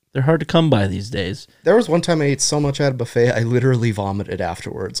gullet. They're hard to come by these days. There was one time I ate so much at a buffet, I literally vomited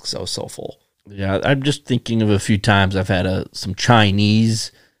afterwards because I was so full. Yeah, I'm just thinking of a few times I've had some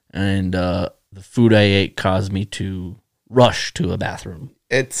Chinese, and the food I ate caused me to rush to a bathroom.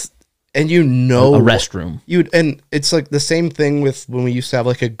 A restroom. And it's like the same thing with when we used to have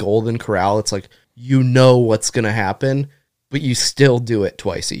like a Golden Corral. It's like, what's going to happen, but you still do it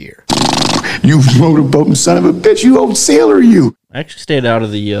twice a year. You motorboating son of a bitch, you old sailor, you. I actually stayed out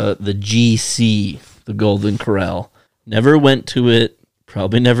of the GC, the Golden Corral. Never went to it,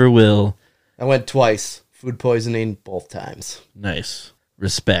 probably never will. I went twice. Food poisoning both times. Nice.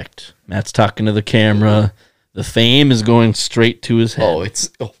 Respect. Matt's talking to the camera. The fame is going straight to his head. Oh, it's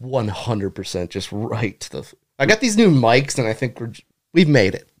 100% just right to the... I got these new mics, and I think we've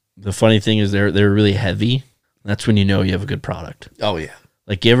made it. The funny thing is they're really heavy. That's when you know you have a good product. Oh yeah.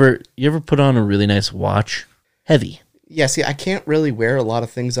 Like you ever put on a really nice watch? Heavy. Yeah, see, I can't really wear a lot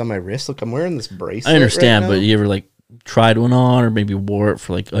of things on my wrist. Look, I'm wearing this bracelet. I understand, right but now. you ever like tried one on or maybe wore it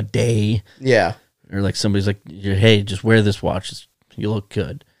for like a day? Yeah. Or like somebody's like, hey, just wear this watch. You look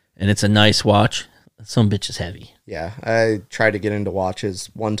good. And it's a nice watch. Some bitch is heavy. Yeah, I tried to get into watches.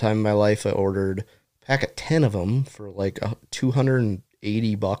 One time in my life, I ordered a pack of 10 of them for like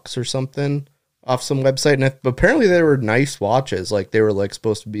 $280 or something off some website. And apparently they were nice watches. Like they were like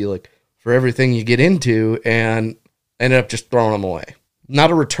supposed to be like for everything you get into, and I ended up just throwing them away. Not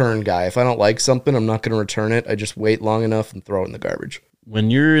a return guy. If I don't like something, I'm not going to return it. I just wait long enough and throw it in the garbage.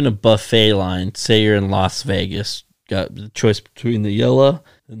 When you're in a buffet line, say you're in Las Vegas, got the choice between the yellow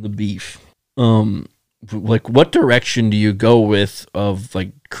and the beef. Like what direction do you go with of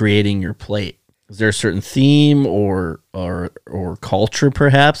like creating your plate? Is there a certain theme or culture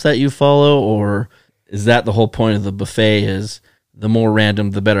perhaps that you follow, or is that the whole point of the buffet is the more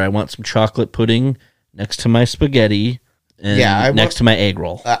random the better? I want some chocolate pudding next to my spaghetti and next to my egg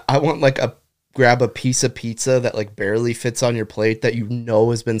roll. I want like grab a piece of pizza that like barely fits on your plate that you know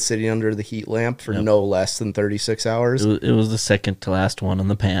has been sitting under the heat lamp for no less than 36 hours. It was the second to last one on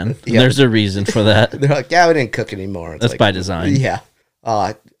the pan. Yeah. There's a reason for that. They're like, yeah, we didn't cook anymore. It's That's like, by design. Yeah.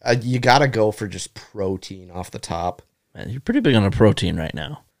 You got to go for just protein off the top. Man, you're pretty big on a protein right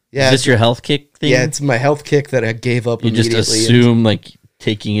now. Yeah. Is this your health kick thing? Yeah, it's my health kick that I gave up You immediately. just assume like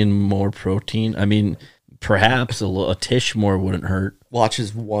taking in more protein. I mean, perhaps a tish more wouldn't hurt.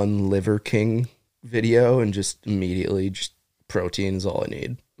 Watches one Liver King video and just immediately just protein is all I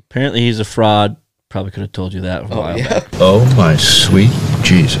need. Apparently he's a fraud. Probably could have told you that a while back. Oh, my sweet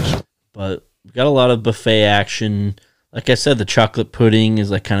Jesus. But we got a lot of buffet action. Like I said, the chocolate pudding is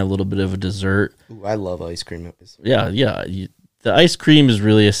like kind of a little bit of a dessert. Ooh, I love ice cream. Yeah. The ice cream is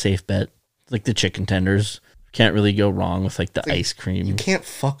really a safe bet. It's like the chicken tenders. Can't really go wrong with like the ice cream. You can't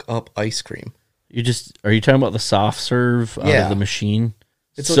fuck up ice cream. Are you talking about the soft serve out of the machine?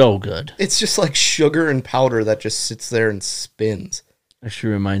 It's so good. It's just like sugar and powder that just sits there and spins.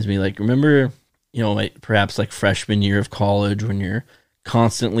 Actually reminds me, like, remember, like perhaps like freshman year of college when you're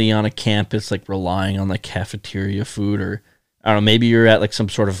constantly on a campus, like relying on like cafeteria food, or I don't know, maybe you're at like some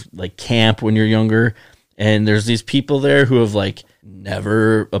sort of like camp when you're younger, and there's these people there who have like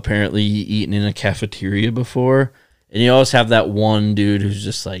never apparently eaten in a cafeteria before, and you always have that one dude who's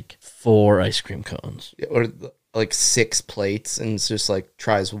just like 4 ice cream cones. Or like 6 plates and it's just like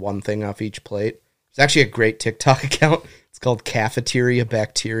tries one thing off each plate. It's actually a great TikTok account. It's called Cafeteria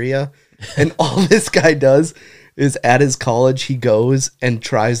Bacteria. And all this guy does is at his college, he goes and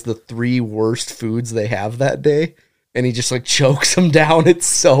tries the 3 worst foods they have that day. And he just like chokes them down. It's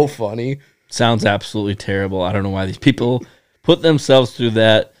so funny. Sounds absolutely terrible. I don't know why these people put themselves through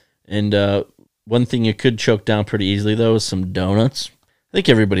that. And one thing you could choke down pretty easily, though, is some donuts. I think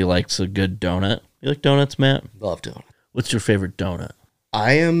everybody likes a good donut. You like donuts, Matt? Love donuts. What's your favorite donut?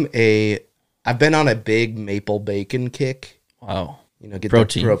 I've been on a big maple bacon kick. Wow. Get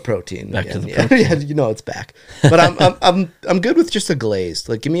protein. That protein. Back to the protein. Yeah, it's back. But I'm good with just a glazed.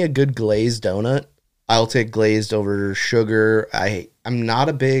 Like, give me a good glazed donut. I'll take glazed over sugar. I'm not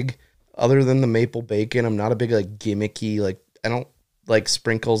a big, other than the maple bacon, I'm not a big like gimmicky, like I don't like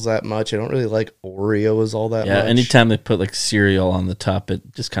sprinkles that much. I don't really like Oreos all that much. Yeah, anytime they put like cereal on the top,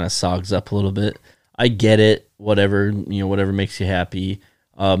 it just kind of sogs up a little bit. I get it. Whatever, whatever makes you happy.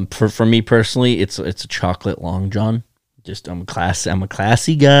 For me personally, it's a chocolate Long John. Just I'm a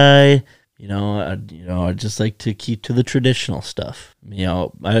classy guy. I just like to keep to the traditional stuff.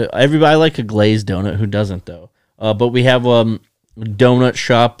 Everybody like a glazed donut. Who doesn't though? But we have a donut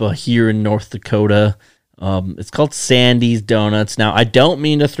shop here in North Dakota. It's called Sandy's Donuts. Now, I don't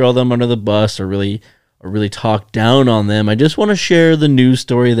mean to throw them under the bus or really talk down on them. I just want to share the news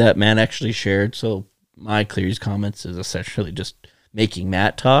story that Matt actually shared. So my Cleary's comments is essentially just making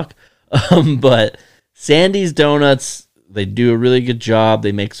Matt talk. But Sandy's Donuts, they do a really good job.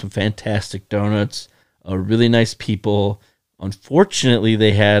 They make some fantastic donuts. Really nice people. Unfortunately,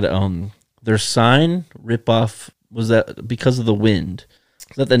 they had their sign rip off. Was that because of the wind?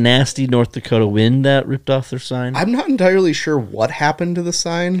 Is that the nasty North Dakota wind that ripped off their sign? I'm not entirely sure what happened to the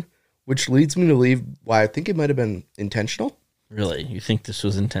sign, which leads me to believe why I think it might have been intentional. Really? You think this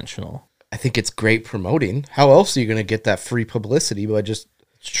was intentional? I think it's great promoting. How else are you going to get that free publicity by just...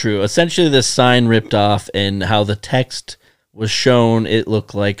 It's true. Essentially, the sign ripped off, and how the text was shown, it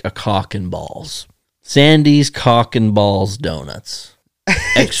looked like a cock and balls. Sandy's Cock and Balls Donuts.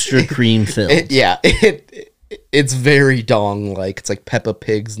 Extra cream filled. It's very dong-like. It's like Peppa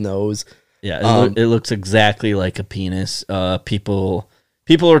Pig's nose. Yeah, it looks exactly like a penis. People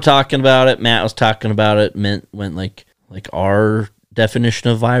were talking about it. Matt was talking about it. Went like our definition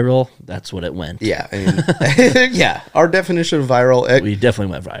of viral. That's what it went. Yeah, I mean, yeah, our definition of viral. We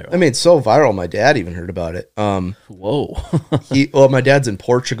definitely went viral. I mean, it's so viral. My dad even heard about it. Whoa. My dad's in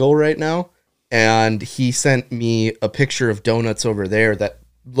Portugal right now, and he sent me a picture of donuts over there that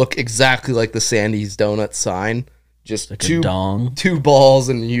look exactly like the Sandy's Donuts sign. Just like a dong. 2 balls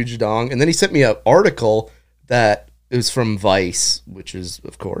and a huge dong. And then he sent me an article that it was from Vice, which is,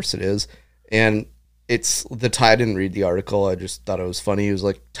 of course, it is. And I didn't read the article. I just thought it was funny. It was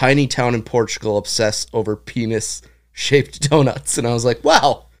like, tiny town in Portugal obsess over penis-shaped donuts. And I was like,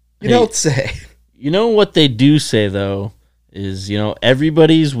 wow, you don't say. You know what they do say, though, is,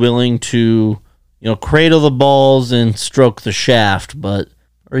 everybody's willing to, cradle the balls and stroke the shaft, but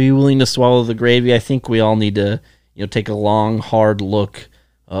are you willing to swallow the gravy? I think we all need to, take a long, hard look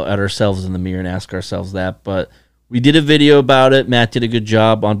at ourselves in the mirror and ask ourselves that. But we did a video about it. Matt did a good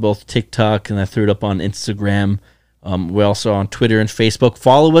job on both TikTok, and I threw it up on Instagram. We're also on Twitter and Facebook.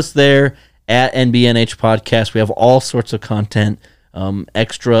 Follow us there at NBNH Podcast. We have all sorts of content,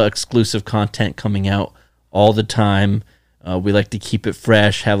 extra exclusive content coming out all the time. We like to keep it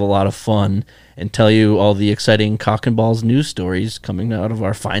fresh, have a lot of fun, and tell you all the exciting cock and balls news stories coming out of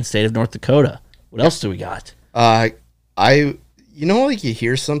our fine state of North Dakota. What else do we got? Like you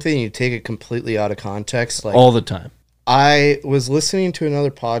hear something and you take it completely out of context. Like all the time. I was listening to another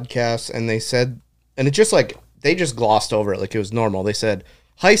podcast and they said, and it just like, they just glossed over it like it was normal. They said,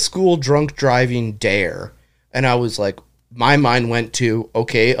 high school drunk driving dare. And I was like, my mind went to,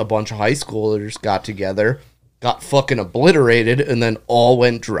 okay, a bunch of high schoolers got together, got fucking obliterated, and then all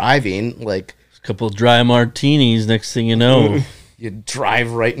went driving. Like a couple of dry martinis, next thing you know. You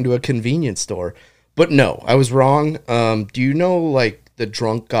drive right into a convenience store. But no, I was wrong. Do you know, like, the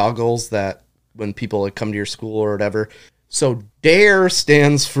drunk goggles that when people like, come to your school or whatever? So DARE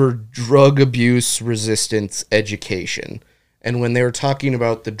stands for Drug Abuse Resistance Education. And when they were talking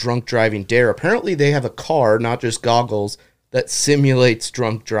about the drunk driving dare, apparently they have a car, not just goggles, that simulates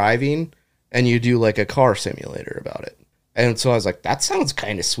drunk driving, and you do, like, a car simulator about it. And so I was like, that sounds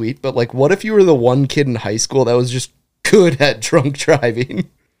kind of sweet, but, like, what if you were the one kid in high school that was just good at drunk driving?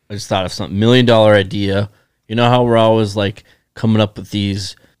 I just thought of something, $1 million idea. You know how we're always like coming up with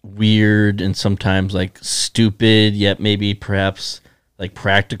these weird and sometimes like stupid, yet maybe perhaps like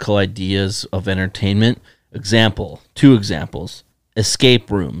practical ideas of entertainment? Two examples. Escape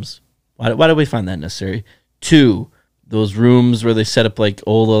rooms. Why do we find that necessary? 2, those rooms where they set up like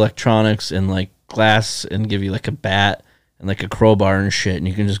old electronics and like glass and give you like a bat and like a crowbar and shit, and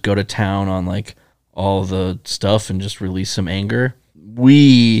you can just go to town on like all the stuff and just release some anger.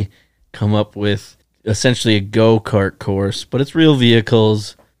 We come up with essentially a go-kart course, but it's real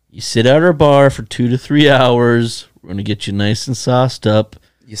vehicles. You sit at our bar for 2 to 3 hours. We're going to get you nice and sauced up.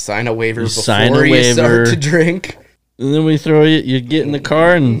 You sign a waiver before you start to drink. And then we throw you get in the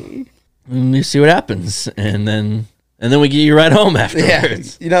car and you see what happens. And then we get you right home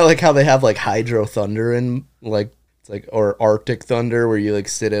afterwards. Yeah. You know, like how they have like Hydro Thunder and like, it's like, or Arctic Thunder where you like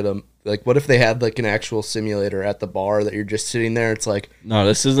sit at a, like, what if they had like an actual simulator at the bar that you're just sitting there? It's like, no,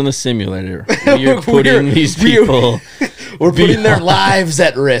 this isn't a simulator. We're putting these people, we're putting their lives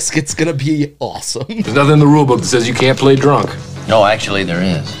at risk. It's gonna be awesome. There's nothing in the rule book that says you can't play drunk. No, actually, there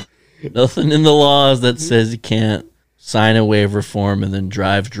is. Nothing in the laws that says you can't sign a waiver form and then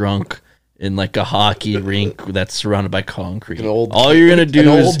drive drunk in like a hockey rink that's surrounded by concrete. All you're gonna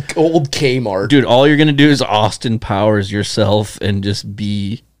do is old Kmart, dude. All you're gonna do is Austin Powers yourself and just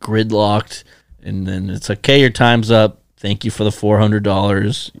be gridlocked, and then it's like, okay, your time's up. Thank you for the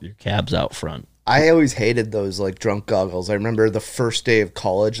 $400. Your cab's out front. I always hated those like drunk goggles. I remember the first day of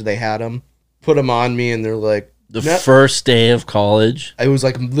college they had them, put them on me, and they're like first day of college. It was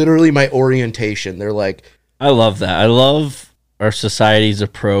like literally my orientation. They're like, I love that. I love our society's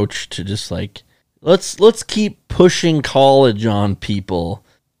approach to just like let's keep pushing college on people,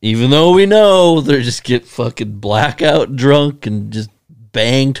 even though we know they just get fucking blackout drunk and just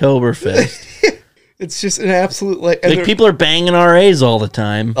bang Toberfest. It's just an absolute like people are banging RAs all the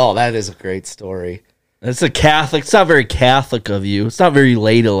time. Oh, that is a great story. That's a Catholic. It's not very Catholic of you. It's not very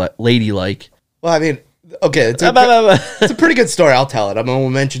ladylike. Well, I mean, okay, it's a pretty good story. I'll tell it. I'm gonna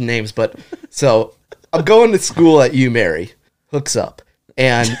mention names, but so I'm going to school at UMary. Hooks up,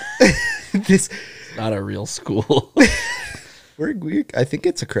 and this not a real school. I think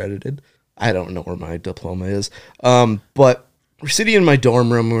it's accredited. I don't know where my diploma is, but. We're sitting in my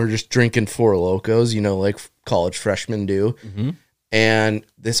dorm room. We're just drinking Four Locos, you know, like college freshmen do. Mm-hmm. And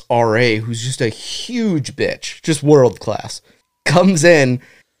this RA, who's just a huge bitch, just world class, comes in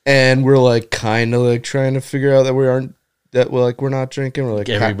And we're like kind of like trying to figure out that we're not drinking. We're like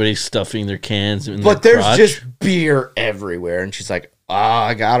everybody's stuffing their cans in but their there's crotch. just beer everywhere. And she's like,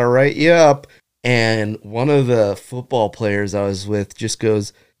 I gotta write you up. And one of the football players I was with just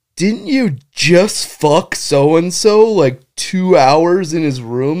goes, didn't you just fuck so-and-so like 2 hours in his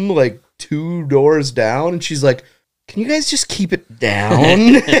room, like 2 doors down? And she's like, can you guys just keep it down?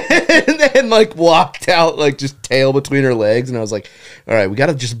 And then like walked out like just tail between her legs. And I was like, all right, we got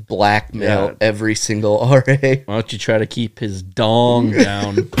to just blackmail every single RA. Why don't you try to keep his dong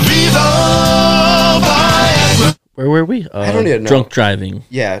down? Where were we? I don't even know. Drunk driving.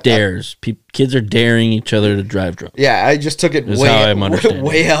 Yeah. Dares. Kids are daring each other to drive drunk. Yeah, I just took it Is how I'm understanding.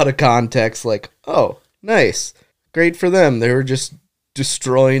 way out of context. Like, oh, nice. Great for them. They were just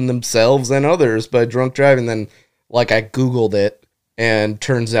destroying themselves and others by drunk driving. Then, like, I Googled it, and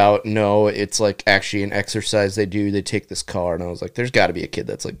turns out, no, it's, like, actually an exercise they do. They take this car, and I was like, there's got to be a kid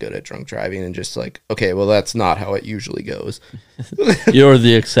that's, like, good at drunk driving, and just like, okay, well, that's not how it usually goes. You're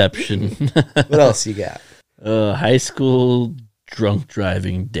the exception. What else you got? High school drunk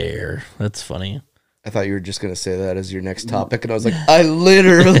driving dare. That's funny. I thought you were just going to say that as your next topic, and I was like, I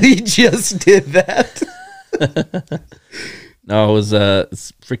literally just did that. No, it was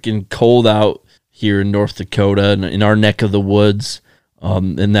it's freaking cold out here in North Dakota, in our neck of the woods.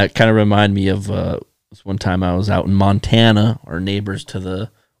 And that kind of reminded me of this one time I was out in Montana, our neighbors to the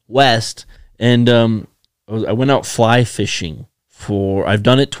west, and I went out fly fishing. I've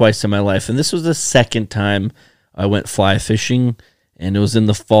done it twice in my life, and this was the second time I went fly fishing, and it was in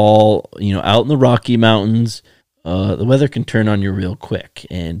the fall, out in the Rocky Mountains. The weather can turn on you real quick,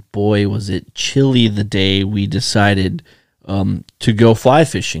 and boy, was it chilly the day we decided to go fly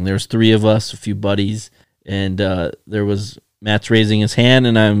fishing. There was 3 of us, a few buddies, and there was Matt's raising his hand,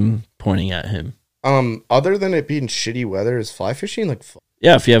 and I'm pointing at him. Other than it being shitty weather, is fly fishing like fun?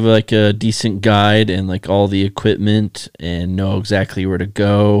 Yeah, if you have like a decent guide and like all the equipment and know exactly where to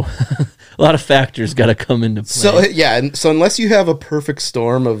go, a lot of factors got to come into play. So so unless you have a perfect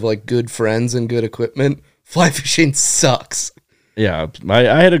storm of like good friends and good equipment, fly fishing sucks. Yeah,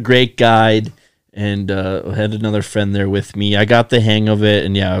 I had a great guide and had another friend there with me. I got the hang of it,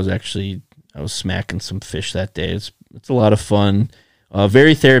 and yeah, I was smacking some fish that day. It's a lot of fun,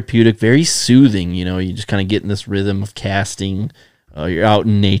 very therapeutic, very soothing. You just kind of get in this rhythm of casting. You're out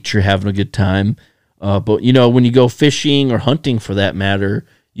in nature having a good time. But, when you go fishing or hunting for that matter,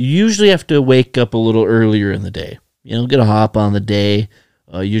 you usually have to wake up a little earlier in the day. Get a hop on the day.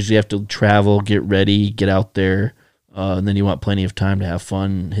 Usually have to travel, get ready, get out there. And then you want plenty of time to have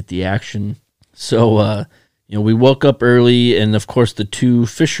fun, hit the action. So, we woke up early, and of course the 2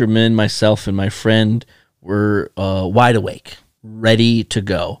 fishermen, myself and my friend, were wide awake, ready to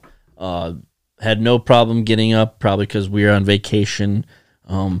go. Had no problem getting up, probably because we were on vacation.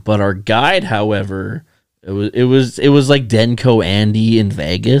 But our guide, however, it was like Denko Andy in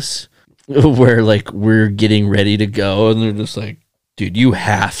Vegas, where like we're getting ready to go, and they're just like, dude, you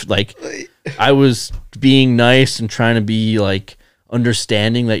have like. I was being nice and trying to be like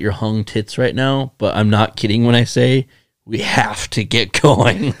understanding that you're hung tits right now, but I'm not kidding when I say we have to get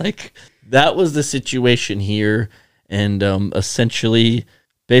going. Like that was the situation here, and essentially.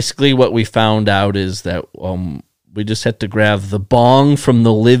 Basically, what we found out is that we just had to grab the bong from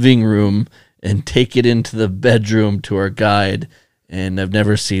the living room and take it into the bedroom to our guide, and I've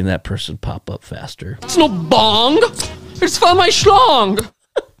never seen that person pop up faster. It's no bong. It's for my schlong.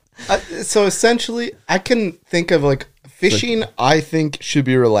 So essentially, I can think of like fishing. I think should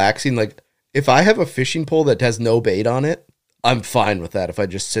be relaxing. Like if I have a fishing pole that has no bait on it, I'm fine with that. If I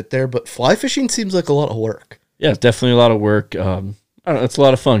just sit there, but fly fishing seems like a lot of work. Yeah, it's definitely a lot of work. I don't know, it's a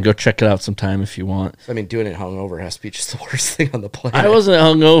lot of fun. Go check it out sometime if you want. I mean, doing it hungover has to be just the worst thing on the planet. I wasn't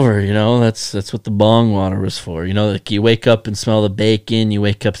hungover, That's what the bong water was for. Like you wake up and smell the bacon. You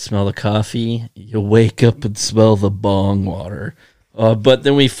wake up and smell the coffee. You wake up and smell the bong water. But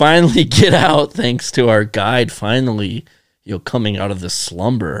then we finally get out, thanks to our guide. Finally, coming out of the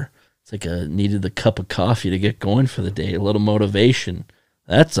slumber. It's like needed the cup of coffee to get going for the day. A little motivation.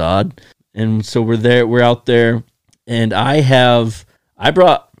 That's odd. And so we're out there, and I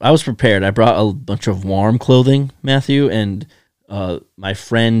was prepared. I brought a bunch of warm clothing, Matthew, and my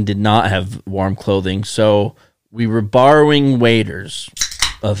friend did not have warm clothing, so we were borrowing waders.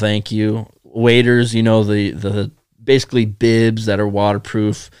 Thank you. Waders, the basically bibs that are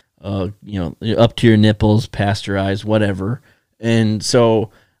waterproof, up to your nipples, past your eyes, whatever. And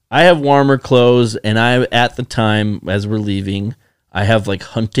so I have warmer clothes, and at the time, as we're leaving, I have like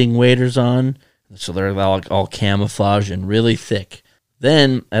hunting waders on, so they're all camouflage and really thick.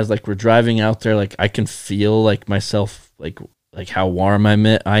 Then, as like we're driving out there, like I can feel like myself like like how warm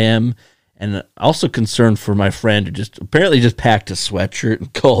I am. And also concerned for my friend who apparently just packed a sweatshirt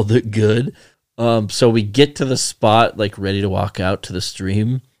and called it good. So we get to the spot, like ready to walk out to the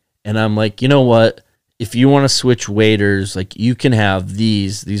stream. And I'm like, you know what? If you want to switch waders, like you can have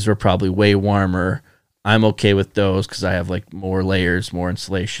these. These are probably way warmer. I'm okay with those because I have like more layers, more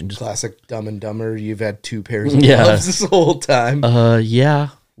insulation. Classic Dumb and Dumber. You've had 2 pairs of gloves this whole time. Yeah.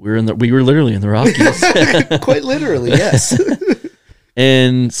 We were literally in the Rockies. Quite literally, yes.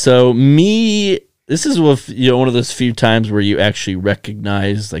 And so this is one of those few times where you actually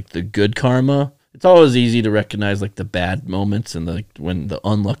recognize like the good karma. It's always easy to recognize like the bad moments and the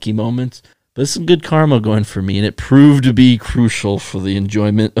unlucky moments. But there's some good karma going for me, and it proved to be crucial for the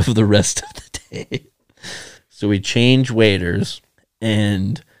enjoyment of the rest of the day. So we change waders,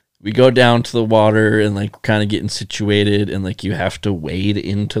 and we go down to the water and like kind of getting situated, and like you have to wade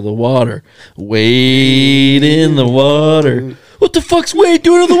into the water. Wade in the water. What the fuck's Wade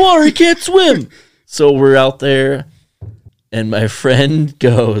doing in the water? He can't swim. So we're out there, and my friend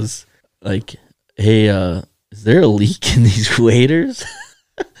goes like, hey, is there a leak in these waders?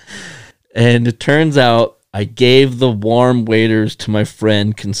 And it turns out I gave the warm waders to my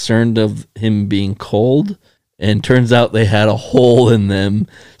friend, concerned of him being cold. And turns out they had a hole in them.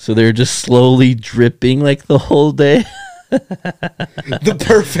 So they're just slowly dripping like the whole day. The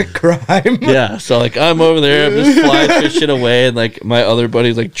perfect crime. Yeah. So like I'm over there, I'm just fly fishing away. And like my other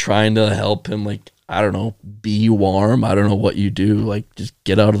buddy's like trying to help him, like, I don't know, be warm. I don't know what you do. Like just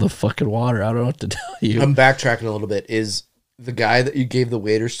get out of the fucking water. I don't know what to tell you. I'm backtracking a little bit. Is the guy that you gave the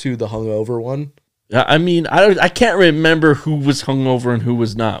waders to the hungover one? I mean, I can't remember who was hungover and who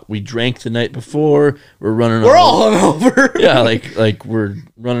was not. We drank the night before. We're all hungover. Yeah, like we're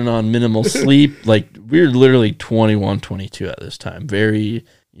running on minimal sleep. Like we're literally 21, 22 at this time. Very,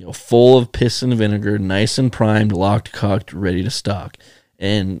 full of piss and vinegar, nice and primed, locked, cocked, ready to stock.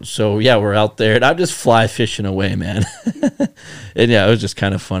 And so, yeah, we're out there, and I'm just fly fishing away, man. And yeah, it was just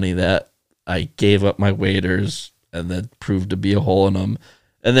kind of funny that I gave up my waders, and that proved to be a hole in them.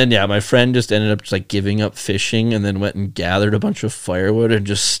 And then, yeah, my friend just ended up just like giving up fishing and then went and gathered a bunch of firewood and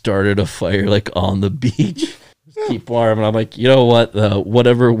just started a fire like on the beach. Keep warm. And I'm like, you know what?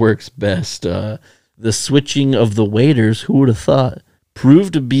 Whatever works best. The switching of the waders, who would have thought,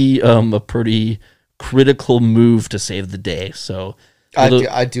 proved to be a pretty critical move to save the day. So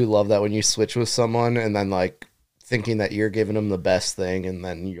I do love that when you switch with someone and then like thinking that you're giving them the best thing and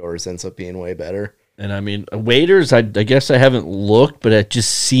then yours ends up being way better. And I mean, waders, I guess I haven't looked, but it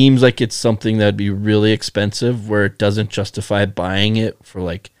just seems like it's something that'd be really expensive where it doesn't justify buying it for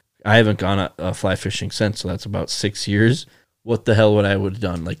like, I haven't gone fly fishing since, so that's about 6 years. What the hell would I would have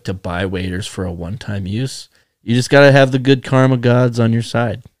done, like to buy waders for a one-time use? You just got to have the good karma gods on your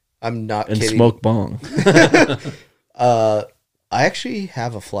side. I'm not and kidding. Smoke bong. I actually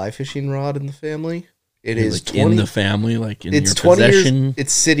have a fly fishing rod in the family. It is like 20, in the family, like in it's your 20 possession. Years,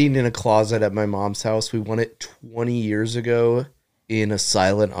 it's sitting in a closet at my mom's house. We won it 20 years ago in a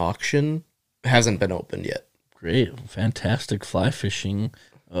silent auction. It hasn't been opened yet. Great, fantastic fly fishing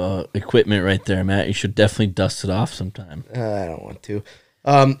equipment right there, Matt. You should definitely dust it off sometime. I don't want to.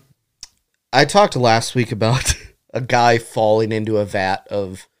 I talked last week about a guy falling into a vat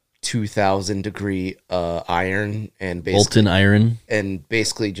of 2,000 degree iron and molten iron, and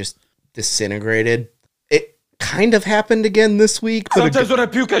basically just disintegrated. It kind of happened again this week. But sometimes when I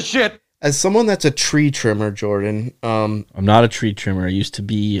puke, I shit. As someone that's a tree trimmer, Jordan, I'm not a tree trimmer. I used to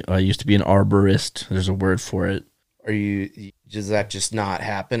be an arborist. There's a word for it. Does that just not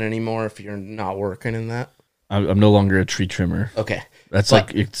happen anymore if you're not working in that? I'm no longer a tree trimmer. Okay. It's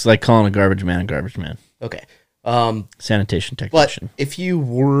like calling a garbage man a garbage man. Okay. Sanitation technician. But if you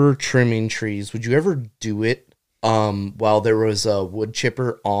were trimming trees, would you ever do it while there was a wood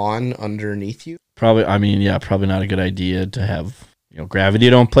chipper on underneath you? Probably. I mean, yeah, probably not a good idea to have. Gravity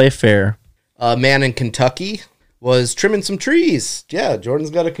don't play fair. A man in Kentucky was trimming some trees. Yeah, Jordan's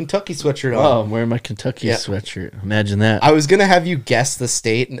got a Kentucky sweatshirt on. Oh, I'm wearing my Kentucky sweatshirt. Imagine that. I was going to have you guess the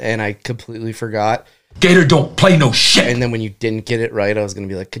state, and I completely forgot. Gator don't play no shit. And then when you didn't get it right, I was going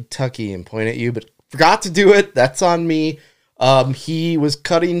to be like, Kentucky, and point at you, but forgot to do it. That's on me. He was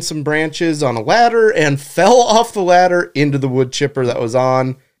cutting some branches on a ladder and fell off the ladder into the wood chipper that was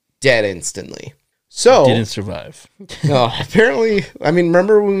on, dead instantly. So didn't survive. No, apparently. I mean,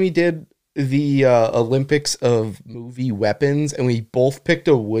 remember when we did the Olympics of movie weapons and we both picked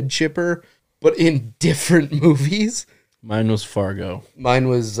a wood chipper, but in different movies? Mine was Fargo. Mine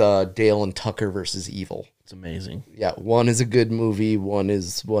was Dale and Tucker versus Evil. It's amazing. Yeah, one is a good movie. One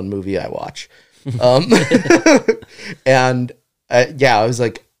is one movie I watch. And I was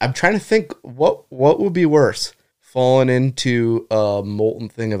like, I'm trying to think what would be worse, fallen into a molten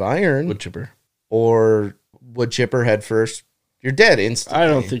thing of iron Wood chipper. or wood chipper head first, you're dead instantly. I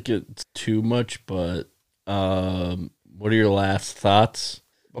don't think it's too much, but what are your last thoughts?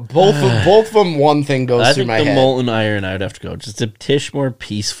 Both of them, one thing goes I through think my the head. molten iron, I'd have to go. Just a tish more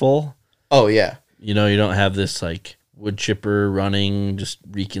peaceful. Oh, yeah. You know, you don't have this like wood chipper running, just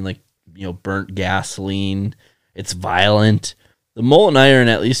reeking like, you know, burnt gasoline. It's violent. The molten iron,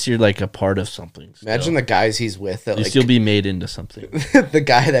 at least you're like a part of something. Still. Imagine the guys he's with. That, You like, still be made into something. the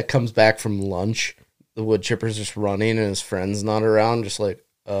guy that comes back from lunch, the wood chipper's just running and his friend's not around, just like,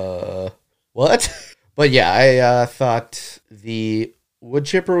 what? But yeah, I thought the wood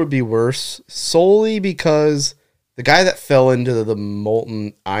chipper would be worse solely because the guy that fell into the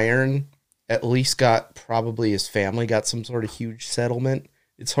molten iron at least got, probably his family got some sort of huge settlement.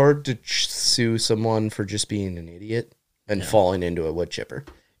 It's hard to sue someone for just being an idiot and falling into a wood chipper.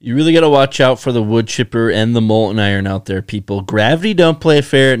 You really got to watch out for the wood chipper and the molten iron out there, people. Gravity don't play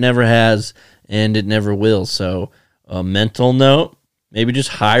fair. It never has, and it never will. So, a mental note, maybe just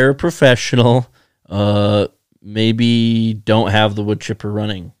hire a professional. Maybe don't have the wood chipper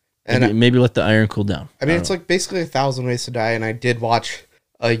running. And Maybe let the iron cool down. I mean, it's like basically 1,000 Ways to Die, and I did watch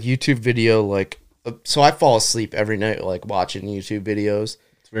a YouTube video, like, so I fall asleep every night, like, watching YouTube videos.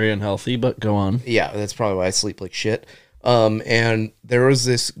 It's very unhealthy, but go on. Yeah, that's probably why I sleep like shit. And there was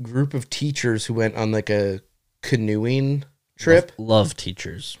this group of teachers who went on, like, a canoeing trip. Love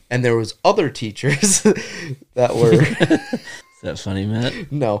teachers. And there was other teachers that were... Is that funny,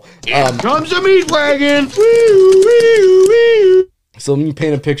 Matt? No. Comes the meat wagon. So let me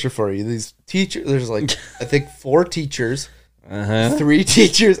paint a picture for you. These teachers, there's like, I think 4 teachers, 3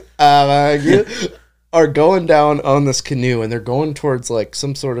 teachers are going down on this canoe, and they're going towards like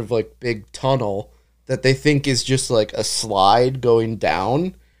some sort of like big tunnel that they think is just like a slide going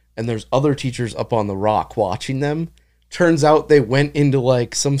down, and there's other teachers up on the rock watching them. Turns out they went into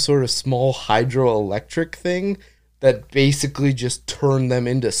like some sort of small hydroelectric thing that basically just turned them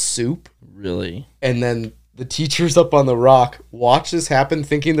into soup. Really? And then the teachers up on the rock watch this happen,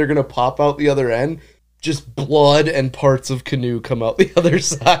 thinking they're going to pop out the other end. Just blood and parts of canoe come out the other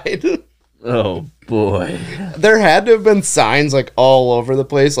side. Oh, boy. There had to have been signs like all over the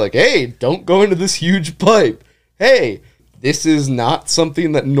place, like, hey, don't go into this huge pipe. Hey, this is not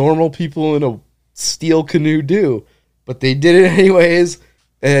something that normal people in a steel canoe do. But they did it anyways.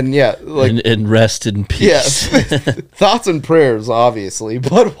 And yeah, like, and rest in peace. Yes. Thoughts and prayers, obviously.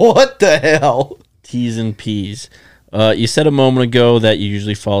 But what the hell? T's and P's. You said a moment ago that you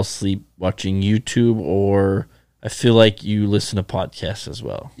usually fall asleep watching YouTube, or I feel like you listen to podcasts as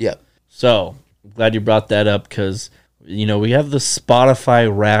well. Yep. So, I'm glad you brought that up because, you know, we have the Spotify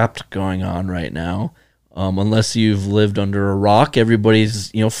Wrapped going on right now. Unless you've lived under a rock,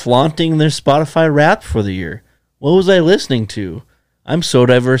 everybody's, you know, flaunting their Spotify Wrapped for the year. What was I listening to? I'm so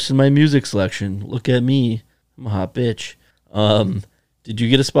diverse in my music selection. Look at me. I'm a hot bitch. Did you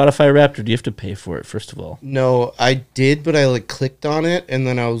get a Spotify Wrapped, or do you have to pay for it, first of all? No, I did, but I like clicked on it, and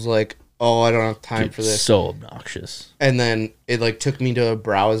then I was like, oh, I don't have time for this. So obnoxious. And then it like took me to a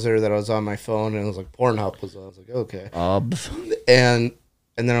browser that I was on my phone, and it was like Pornhub was on. I was like, okay.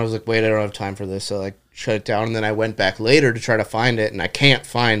 And then I was like, wait, I don't have time for this. So I like shut it down, and then I went back later to try to find it, and I can't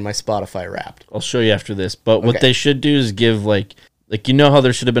find my Spotify Wrapped. I'll show you after this. But what Okay. they should do is give like you know how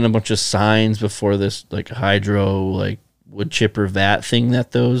there should have been a bunch of signs before this like hydro like wood chipper vat thing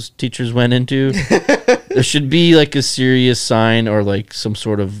that those teachers went into. There should be like a serious sign or like some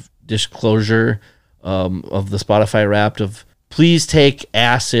sort of disclosure of the Spotify Wrapped of please take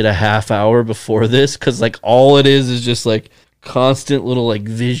acid a half hour before this, because like all it is just like constant little like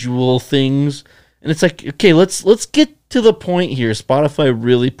visual things, and it's like, okay, let's get to the point here. Spotify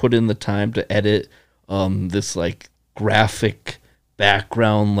really put in the time to edit this like graphic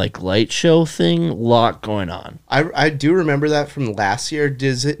background like light show thing. Lot going on. I do remember that from last year.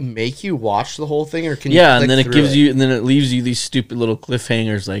 Does it make you watch the whole thing, or can you Yeah, click and then it through gives you, and then it leaves you these stupid little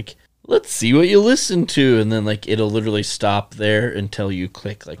cliffhangers like, let's see what you listen to, and then like it'll literally stop there until you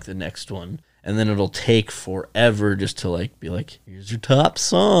click like the next one, and then it'll take forever just to like be like, here's your top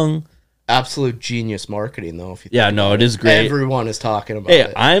song. Absolute genius marketing, though. If you Yeah, think no, about it is great. Everyone is talking about Hey,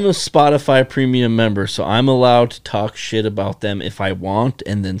 it. I'm a Spotify premium member, so I'm allowed to talk shit about them if I want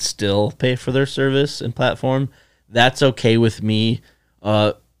and then still pay for their service and platform. That's okay with me.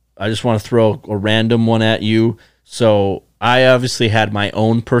 I just want to throw a random one at you. So I obviously had my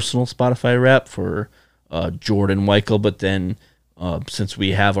own personal Spotify Wrap for Jordan Weichel, but then since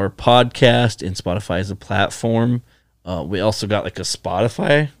we have our podcast and Spotify as a platform, we also got like a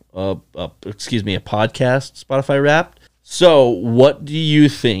Spotify a podcast Spotify Wrapped. So what do you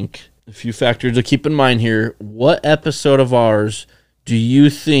think a few factors to keep in mind here. What episode of ours do you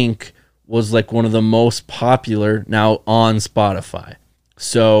think was like one of the most popular now on Spotify?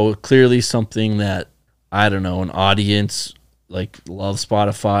 So clearly something that, I don't know, an audience like loves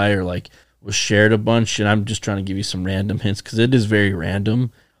Spotify or like was shared a bunch. And I'm just trying to give you some random hints because it is very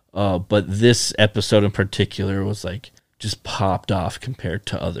random. But this episode in particular was like just popped off compared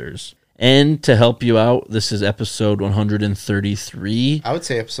to others. And to help you out, this is episode 133. I would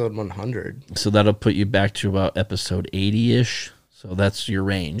say episode 100. So that'll put you back to about episode 80-ish. So that's your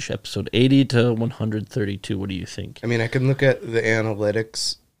range, episode 80 to 132. What do you think? I mean, I can look at the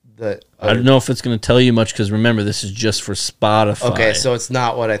analytics. I don't know if it's going to tell you much because remember, this is just for Spotify. Okay, so it's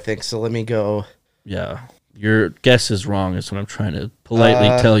not what I think. So let me go. Yeah. Your guess is wrong is what I'm trying to politely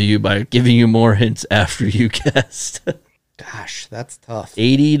tell you by giving you more hints after you guessed. Gosh, that's tough.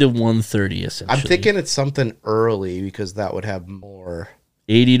 80 to 130, essentially. I'm thinking it's something early because that would have more.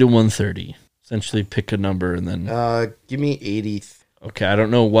 80 to 130. Essentially pick a number and then... give me 80. Okay, I don't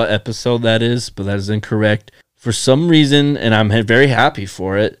know what episode that is, but that is incorrect. For some reason, and I'm very happy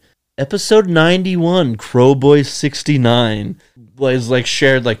for it, episode 91, Crowboy 69, was like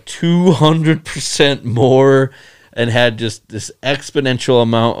shared like 200% more and had just this exponential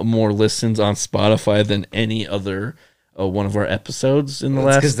amount of more listens on Spotify than any other one of our episodes in the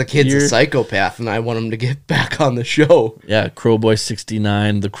last year. Because the kid's a psychopath and I want him to get back on the show. Yeah, Crowboy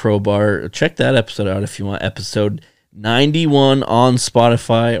 69, The Crowbar. Check that episode out if you want. Episode 91 on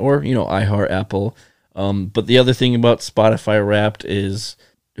Spotify or, iHeart, Apple. But the other thing about Spotify Wrapped is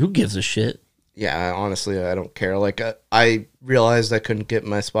who gives a shit? Yeah, honestly, I don't care. Like, I realized I couldn't get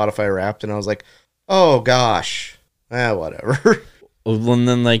my Spotify Wrapped and I was like, oh gosh, whatever. And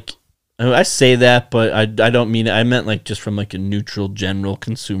then like, I say that, but I don't mean it. I meant like just from like a neutral, general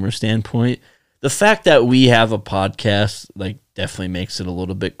consumer standpoint. The fact that we have a podcast like definitely makes it a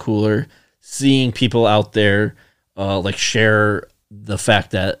little bit cooler. Seeing people out there like share the fact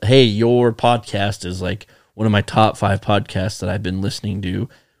that, hey, your podcast is like one of my top 5 podcasts that I've been listening to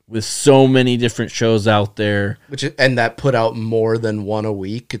with so many different shows out there. And that put out more than one a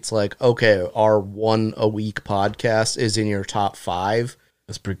week. It's like, okay, our one a week podcast is in your top 5.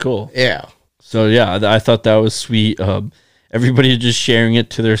 That's pretty cool. Yeah. So yeah, I thought that was sweet. Everybody just sharing it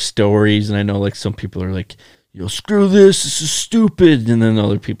to their stories. And I know like some people are like, screw this is stupid. And then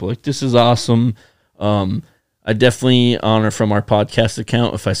other people are like, this is awesome. I definitely honor from our podcast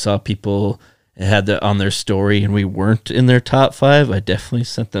account if I saw people had that on their story and we weren't in their top 5, I definitely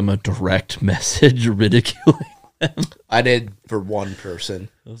sent them a direct message ridiculing them. I did for one person.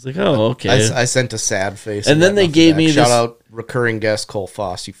 I was like, oh, okay. I sent a sad face. And then they gave me shout out recurring guest Cole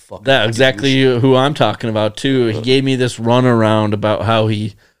Foss. You fucking that exactly who I'm talking about too. He gave me this runaround about how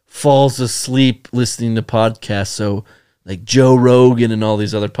he falls asleep listening to podcasts. So like Joe Rogan and all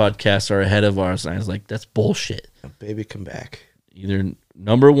these other podcasts are ahead of ours. And I was like, that's bullshit. Baby, come back. Either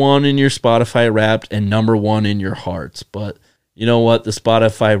number 1 in your Spotify Wrapped and number 1 in your hearts. But you know what? The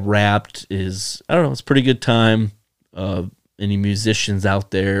Spotify Wrapped is, I don't know, it's a pretty good time. Any musicians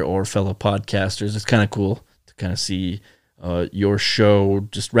out there or fellow podcasters, it's kind of cool to kind of see your show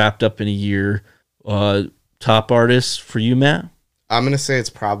just wrapped up in a year. Top artists for you, Matt? I'm going to say it's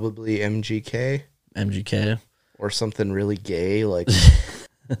probably MGK. MGK. Or something really gay, like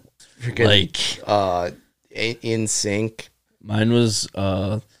freaking, like In Sync. Mine was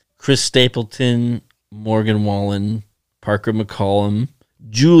Chris Stapleton, Morgan Wallen, Parker McCollum,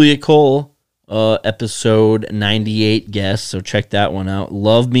 Julia Cole, episode 98 guest. So check that one out.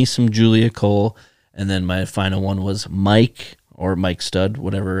 Love me some Julia Cole. And then my final one was Mike or Mike Stud,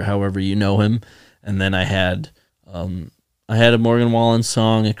 however you know him. And then I had a Morgan Wallen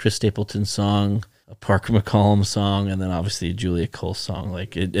song, a Chris Stapleton song, a Parker McCollum song, and then obviously a Julia Cole song.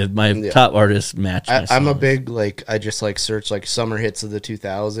 Like my top artists match my I'm a big I just like search like summer hits of the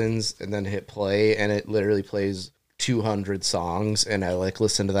 2000s and then hit play and it literally plays 200 songs and I like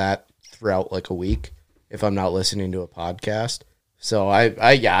listen to that throughout like a week if I'm not listening to a podcast. So I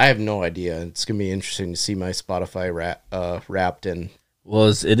have no idea. It's gonna be interesting to see my Spotify Wrapped in. Well,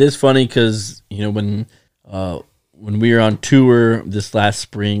 it is funny because when we were on tour this last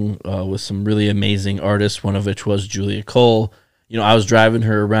spring with some really amazing artists, one of which was Julia Cole, I was driving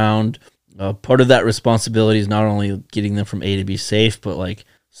her around. Part of that responsibility is not only getting them from A to B safe, but like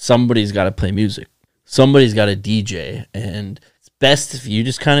somebody's got to play music. Somebody's got to DJ. And it's best if you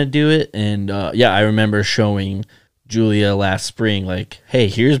just kind of do it. And I remember showing Julia last spring, like, hey,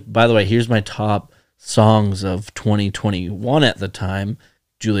 here's my top songs of 2021 at the time.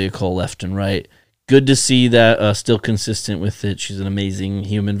 Julia Cole left and right. Good to see that still consistent with it. She's an amazing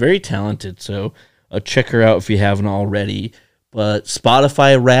human, very talented. So check her out if you haven't already. But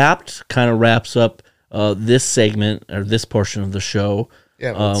Spotify Wrapped kind of wraps up this segment or this portion of the show.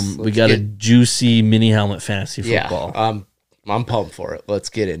 Yeah, we got a juicy mini helmet fantasy football. Yeah, I'm pumped for it. Let's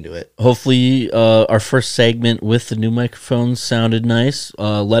get into it. Hopefully, our first segment with the new microphones sounded nice.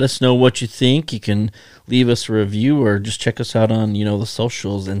 Let us know what you think. You can leave us a review or just check us out on the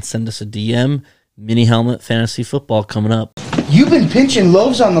socials and send us a DM. Mini helmet fantasy football coming up. You've been pinching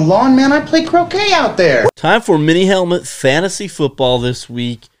loaves on the lawn, man. I play croquet out there. Time for mini helmet fantasy football this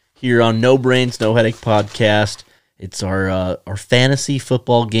week here on No Brains, No Headache podcast. It's our fantasy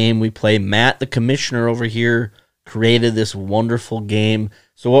football game. We play. Matt, the commissioner over here, created this wonderful game.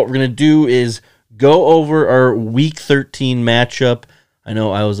 So what we're going to do is go over our Week 13 matchup. I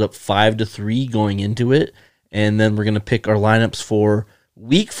know I was up 5-3 going into it. And then we're going to pick our lineups for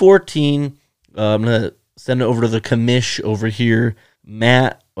Week 14. I'm going to send it over to the commish over here.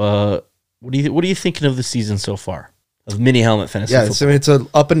 Matt, what are you thinking of the season so far? Of mini helmet fantasy football? So it's a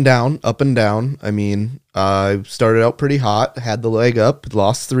up and down. I mean, I started out pretty hot, had the leg up,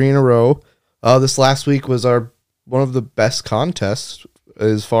 lost 3 in a row. This last week was one of the best contests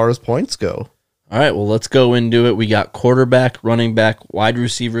as far as points go. All right, well, let's go into it. We got quarterback, running back, wide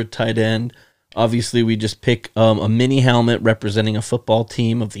receiver, tight end. Obviously, we just pick a mini helmet representing a football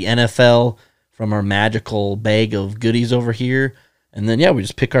team of the NFL from our magical bag of goodies over here. And then, we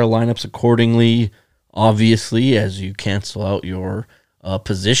just pick our lineups accordingly. Obviously, as you cancel out your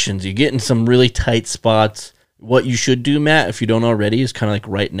positions, you get in some really tight spots. What you should do, Matt, if you don't already, is kind of like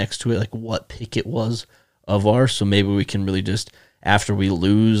right next to it, like what pick it was of ours. So maybe we can really just, after we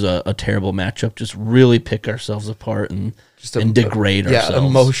lose a terrible matchup, just really pick ourselves apart and degrade ourselves. Yeah,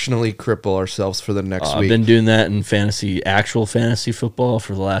 emotionally cripple ourselves for the next week. I've been doing that in actual fantasy football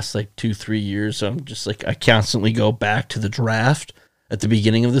for the last 2-3 years. So I'm just I constantly go back to the draft at the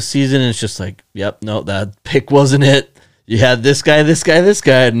beginning of the season, and it's just no, that pick wasn't it. You had this guy.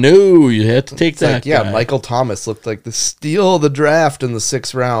 No, you had to take that guy. Michael Thomas looked like the steal of the draft in the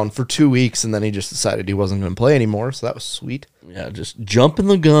 6th round for 2 weeks, and then he just decided he wasn't going to play anymore, so that was sweet. Yeah, just jumping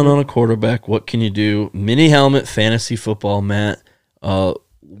the gun on a quarterback. What can you do? Mini helmet fantasy football, Matt. Why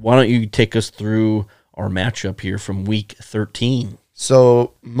don't you take us through our matchup here from Week 13?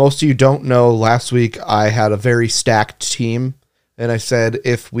 So most of you don't know, last week I had a very stacked team. And I said,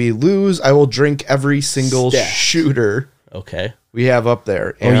 if we lose, I will drink every single shooter. Okay. We have up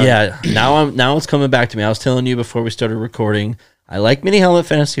there. And now it's coming back to me. I was telling you before we started recording, I like mini helmet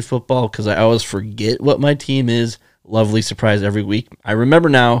fantasy football because I always forget what my team is. Lovely surprise every week. I remember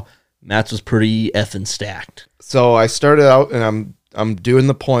now, Matt's was pretty effing stacked. So I started out and I'm doing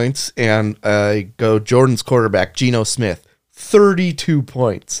the points, and I go Jordan's quarterback, Geno Smith, 32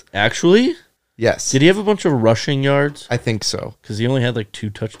 points. Actually? Yes. Did he have a bunch of rushing yards? I think so. Because he only had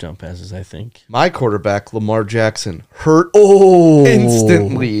 2 touchdown passes, I think. My quarterback, Lamar Jackson, hurt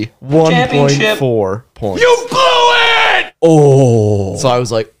instantly 1.4 points. You blew it! Oh. So I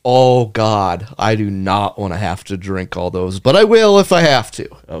was like, oh, God, I do not want to have to drink all those, but I will if I have to.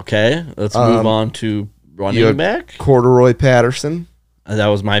 Okay, let's move on to running back. Corduroy Patterson. That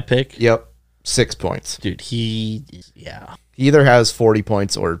was my pick? Yep, 6 points. Dude, he either has 40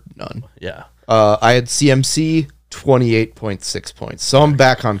 points or none. Yeah. I had CMC, 28.6 points. So I'm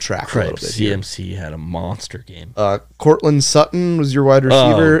back on track a little bit CMC had a monster game. Cortland Sutton was your wide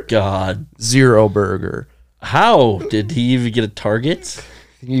receiver. Oh, God. 0 burger. How? Did he even get a target?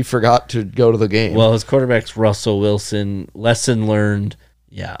 He forgot to go to the game. Well, his quarterback's Russell Wilson. Lesson learned.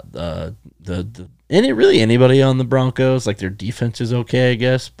 Yeah, anybody on the Broncos, their defense is okay, I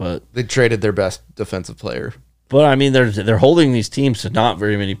guess, but they traded their best defensive player. But I mean, they're holding these teams to not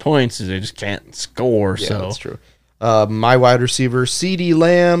very many points, so they just can't score. Yeah, so that's true. My wide receiver, CeeDee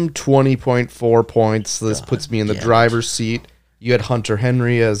Lamb, 20.4 points. So this puts me in the driver's seat. You had Hunter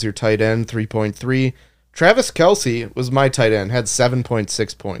Henry as your tight end, 3.3. Travis Kelce was my tight end, had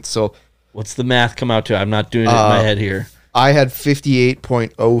 7.6 points. So what's the math come out to? I'm not doing it in my head here. I had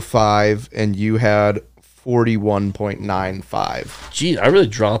 58.05, and you had 41.95. Gee, I really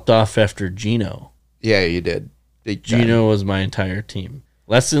dropped off after Geno. Yeah, you did. Geno was my entire team.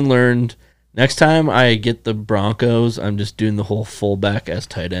 Lesson learned. Next time I get the Broncos, I'm just doing the whole fullback as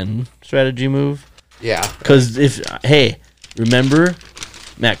tight end strategy move. Yeah. Because remember,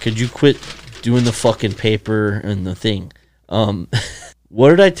 Matt, could you quit doing the fucking paper and the thing?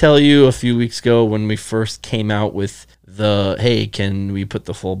 What did I tell you a few weeks ago when we first came out with hey, can we put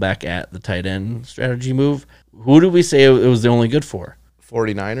the fullback at the tight end strategy move? Who did we say it was the only good for?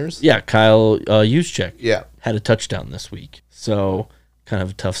 49ers? Yeah, Kyle Juszczyk. Yeah. Had a touchdown this week. So kind of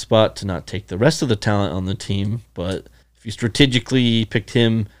a tough spot to not take the rest of the talent on the team. But if you strategically picked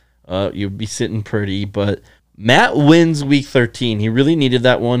him, you'd be sitting pretty. But Matt wins week 13. He really needed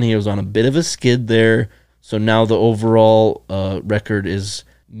that one. He was on a bit of a skid there. So now the overall record is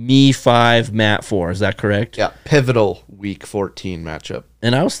me 5, Matt 4. Is that correct? Yeah, pivotal week 14 matchup.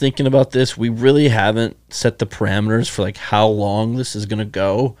 And I was thinking about this. We really haven't set the parameters for like how long this is going to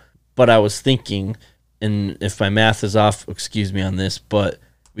go. But I was thinking, and if my math is off, excuse me on this, but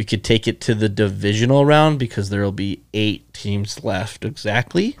we could take it to the divisional round because there will be 8 teams left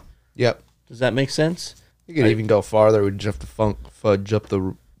exactly. Yep. Does that make sense? You could even go farther. We'd just have to fudge up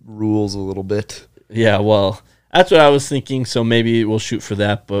the rules a little bit. Yeah, well, that's what I was thinking. So maybe we'll shoot for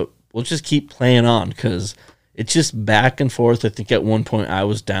that, but we'll just keep playing on because it's just back and forth. I think at one point I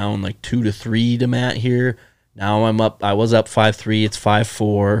was down like 2-3 to Matt here. Now I'm up. I was up 5-3. It's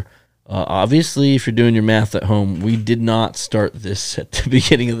 5-4. Obviously, if you're doing your math at home, we did not start this at the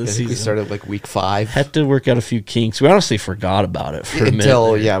beginning of the season. We started like week 5. Had to work out a few kinks. We honestly forgot about it for a minute.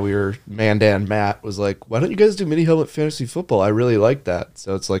 Until, we were, Mandan Matt was like, why don't you guys do mini helmet fantasy football? I really like that.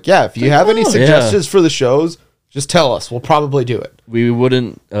 So it's like, if you have any suggestions for the shows, just tell us. We'll probably do it. We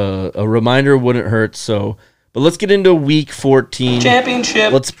wouldn't, a reminder wouldn't hurt. So, but let's get into week 14.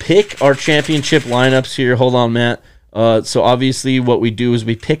 Championship. Let's pick our championship lineups here. Hold on, Matt. So obviously what we do is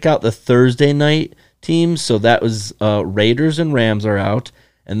we pick out the Thursday night teams. So that was Raiders and Rams are out.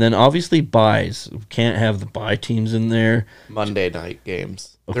 And then obviously buys. We can't have the bye teams in there. Monday night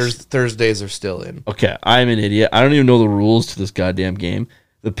games. Okay. Thursdays are still in. Okay, I'm an idiot. I don't even know the rules to this goddamn game.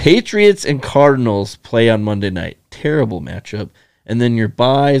 The Patriots and Cardinals play on Monday night. Terrible matchup. And then your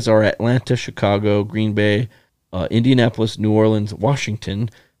buys are Atlanta, Chicago, Green Bay, Indianapolis, New Orleans, Washington.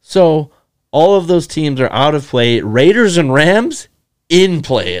 So all of those teams are out of play. Raiders and Rams in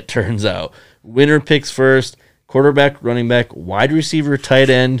play, it turns out. Winner picks first. Quarterback, running back, wide receiver, tight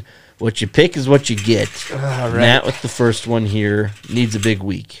end. What you pick is what you get. Right. Matt with the first one here needs a big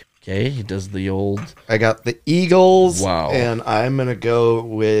week. Okay, he does the old. I got the Eagles. Wow. And I'm going to go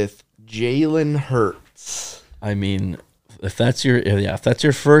with Jalen Hurts. I mean, if that's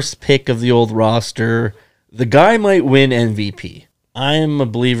your first pick of the old roster, the guy might win MVP. I'm a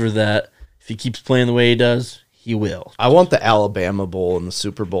believer that if he keeps playing the way he does, he will. I want the Alabama Bowl and the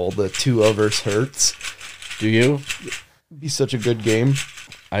Super Bowl, the Tua versus Hurts. Do you? It'd be such a good game.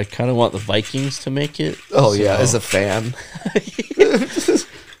 I kind of want the Vikings to make it. Oh, yeah, as a fan.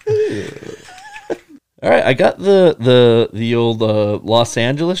 All right, I got the old Los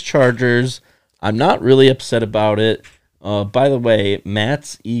Angeles Chargers. I'm not really upset about it. By the way,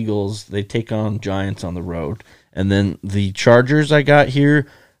 Matt's Eagles, they take on Giants on the road. And then the Chargers I got here,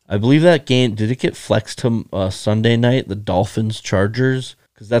 I believe that game, did it get flexed to Sunday night, the Dolphins-Chargers?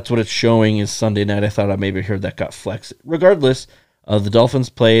 Because that's what it's showing is Sunday night. I thought I maybe heard that got flexed. Regardless, the Dolphins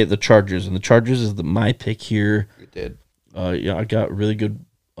play the Chargers, and the Chargers is my pick here. It did. I got really good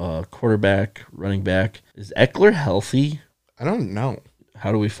quarterback, running back. Is Eckler healthy? I don't know.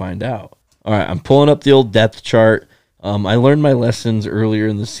 How do we find out? All right, I'm pulling up the old depth chart. I learned my lessons earlier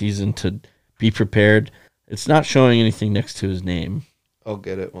in the season to be prepared. It's not showing anything next to his name. I'll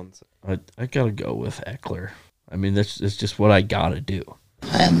get it once. I got to go with Eckler. I mean, it's just what I got to do.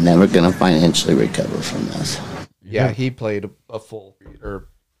 I am never going to financially recover from this. Yeah, he played a full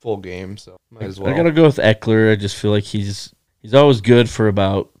game, so might as well. I got to go with Eckler. I just feel like he's always good for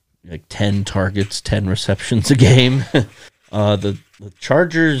about like 10 targets, 10 receptions a game. The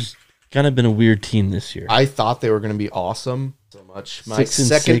Chargers kind of been a weird team this year. I thought they were going to be awesome so much. My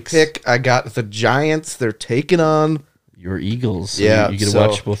second pick, I got the Giants. They're taking on your Eagles. So yeah, you get to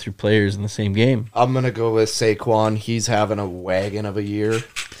watch both your players in the same game. I'm going to go with Saquon. He's having a wagon of a year.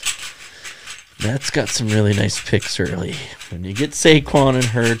 Matt's got some really nice picks early. When you get Saquon and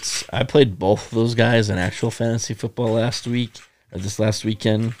Hurts, I played both of those guys in actual fantasy football this last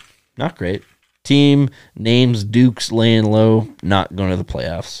weekend. Not great. Team names Dukes laying low, not going to the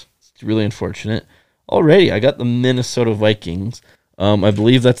playoffs. It's really unfortunate. Already, I got the Minnesota Vikings. I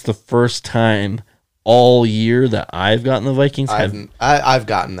believe that's the first time all year that I've gotten the Vikings. I've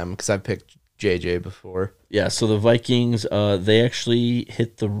gotten them because I picked JJ before. Yeah, so the Vikings, they actually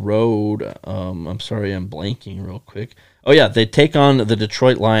hit the road. I'm sorry, I'm blanking real quick. Oh, yeah, they take on the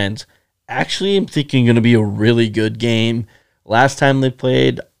Detroit Lions. Actually, I'm thinking going to be a really good game. Last time they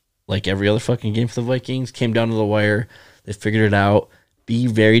played, like every other fucking game for the Vikings, came down to the wire. They figured it out. Be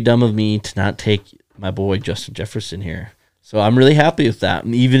very dumb of me to not take my boy Justin Jefferson here. So I'm really happy with that.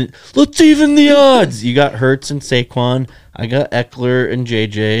 Let's even the odds. You got Hurts and Saquon. I got Eckler and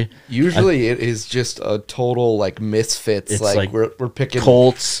JJ. Usually it is just a total like misfits. It's like we're picking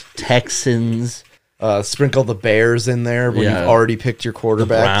Colts, Texans. Sprinkle the Bears in there when you've already picked your quarterbacks. The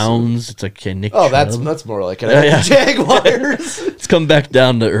Browns. It's like Nick. That's more like it. Jaguars. It's come back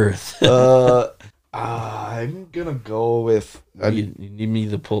down to earth. I'm gonna go with. You need me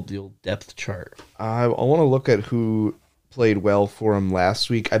to pull up the old depth chart. I want to look at who played well for him last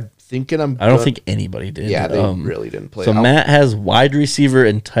week. I'm thinking I don't think anybody did. Yeah, they really didn't play. So Matt has wide receiver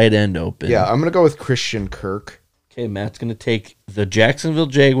and tight end open. Yeah, I'm gonna go with Christian Kirk. Okay, Matt's gonna take the Jacksonville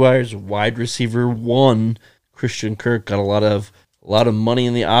Jaguars wide receiver 1. Christian Kirk got a lot of money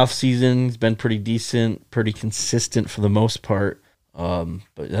in the offseason. He's been pretty decent, pretty consistent for the most part.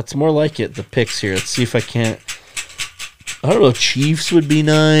 But that's more like it. The picks here. Let's see if I can't. I don't know. Chiefs would be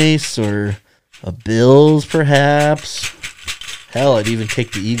nice, or Bills perhaps. Hell, I'd even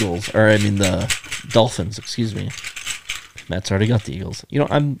take the Eagles, or I mean the Dolphins. Excuse me. Matt's already got the Eagles. You know,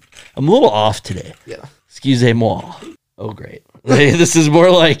 I'm a little off today. Yeah. Excusez-moi. Oh, great. Hey, this is more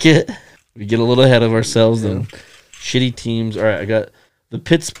like it. We get a little ahead of ourselves and shitty teams. All right, I got the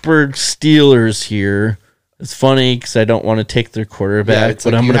Pittsburgh Steelers here. It's funny because I don't want to take their quarterback,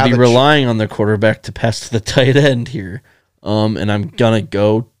 but I'm going to be relying on their quarterback to pass to the tight end here. And I'm going to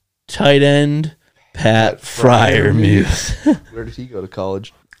go tight end Pat Freiermuth. Where did he go to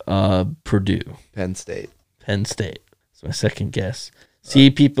college? Purdue. Penn State. That's my second guess.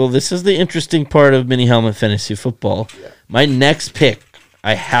 See, people, this is the interesting part of Mini Helmet Fantasy Football. Yeah. My next pick,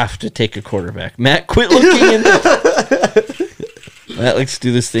 I have to take a quarterback. Matt, quit looking in. Matt likes to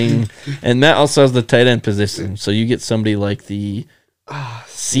do this thing. And Matt also has the tight end position. So you get somebody like the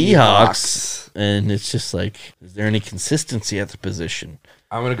Seahawks. And it's just like, is there any consistency at the position?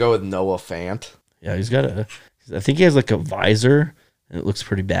 I'm going to go with Noah Fant. Yeah, I think he has like a visor. And it looks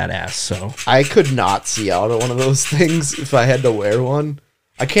pretty badass. So I could not see out of one of those things if I had to wear one.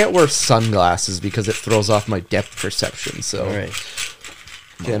 I can't wear sunglasses because it throws off my depth perception. So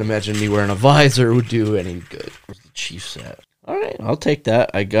can't imagine me wearing a visor would do any good. Where's the Chiefs at? All right, I'll take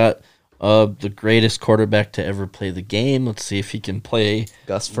that. I got the greatest quarterback to ever play the game. Let's see if he can play.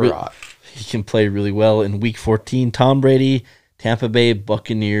 Gus Frerotte. He can play really well in Week 14. Tom Brady, Tampa Bay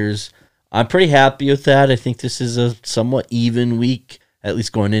Buccaneers. I'm pretty happy with that. I think this is a somewhat even week, at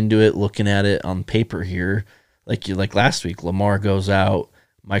least going into it, looking at it on paper here. Like last week, Lamar goes out,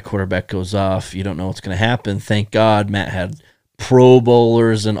 my quarterback goes off. You don't know what's going to happen. Thank God Matt had Pro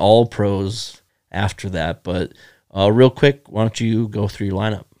Bowlers and All Pros after that. But real quick, why don't you go through your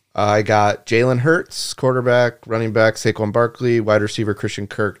lineup? I got Jalen Hurts, quarterback, running back Saquon Barkley, wide receiver Christian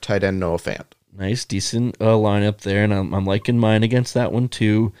Kirk, tight end Noah Fant. Nice, decent lineup there, and I'm liking mine against that one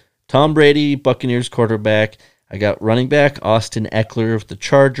too. Tom Brady, Buccaneers quarterback. I got running back Austin Eckler of the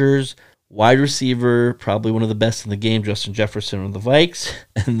Chargers. Wide receiver, probably one of the best in the game, Justin Jefferson of the Vikes.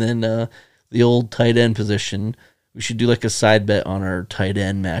 And then the old tight end position. We should do like a side bet on our tight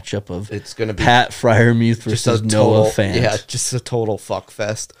end matchup of it's gonna be Pat Freiermuth versus Noah Fant. Yeah, just a total fuck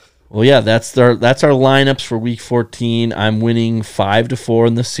fest. Well, yeah, that's our lineups for Week 14. I'm winning 5-4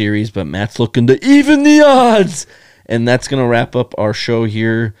 in the series, but Matt's looking to even the odds. And that's going to wrap up our show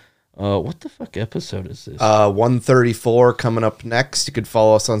here. What the fuck episode is this? 134 coming up next. You can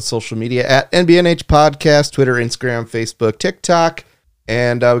follow us on social media at NBNH Podcast, Twitter, Instagram, Facebook, TikTok.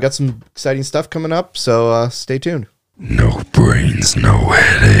 And we got some exciting stuff coming up, so stay tuned. No brains, no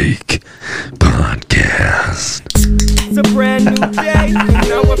headache podcast. It's a brand new day, and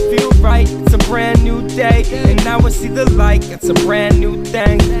now I feel right. It's a brand new day, and now I see the light. It's a brand new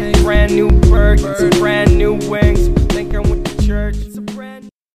thing, brand new bird, it's a brand new wings. Think I'm with the church.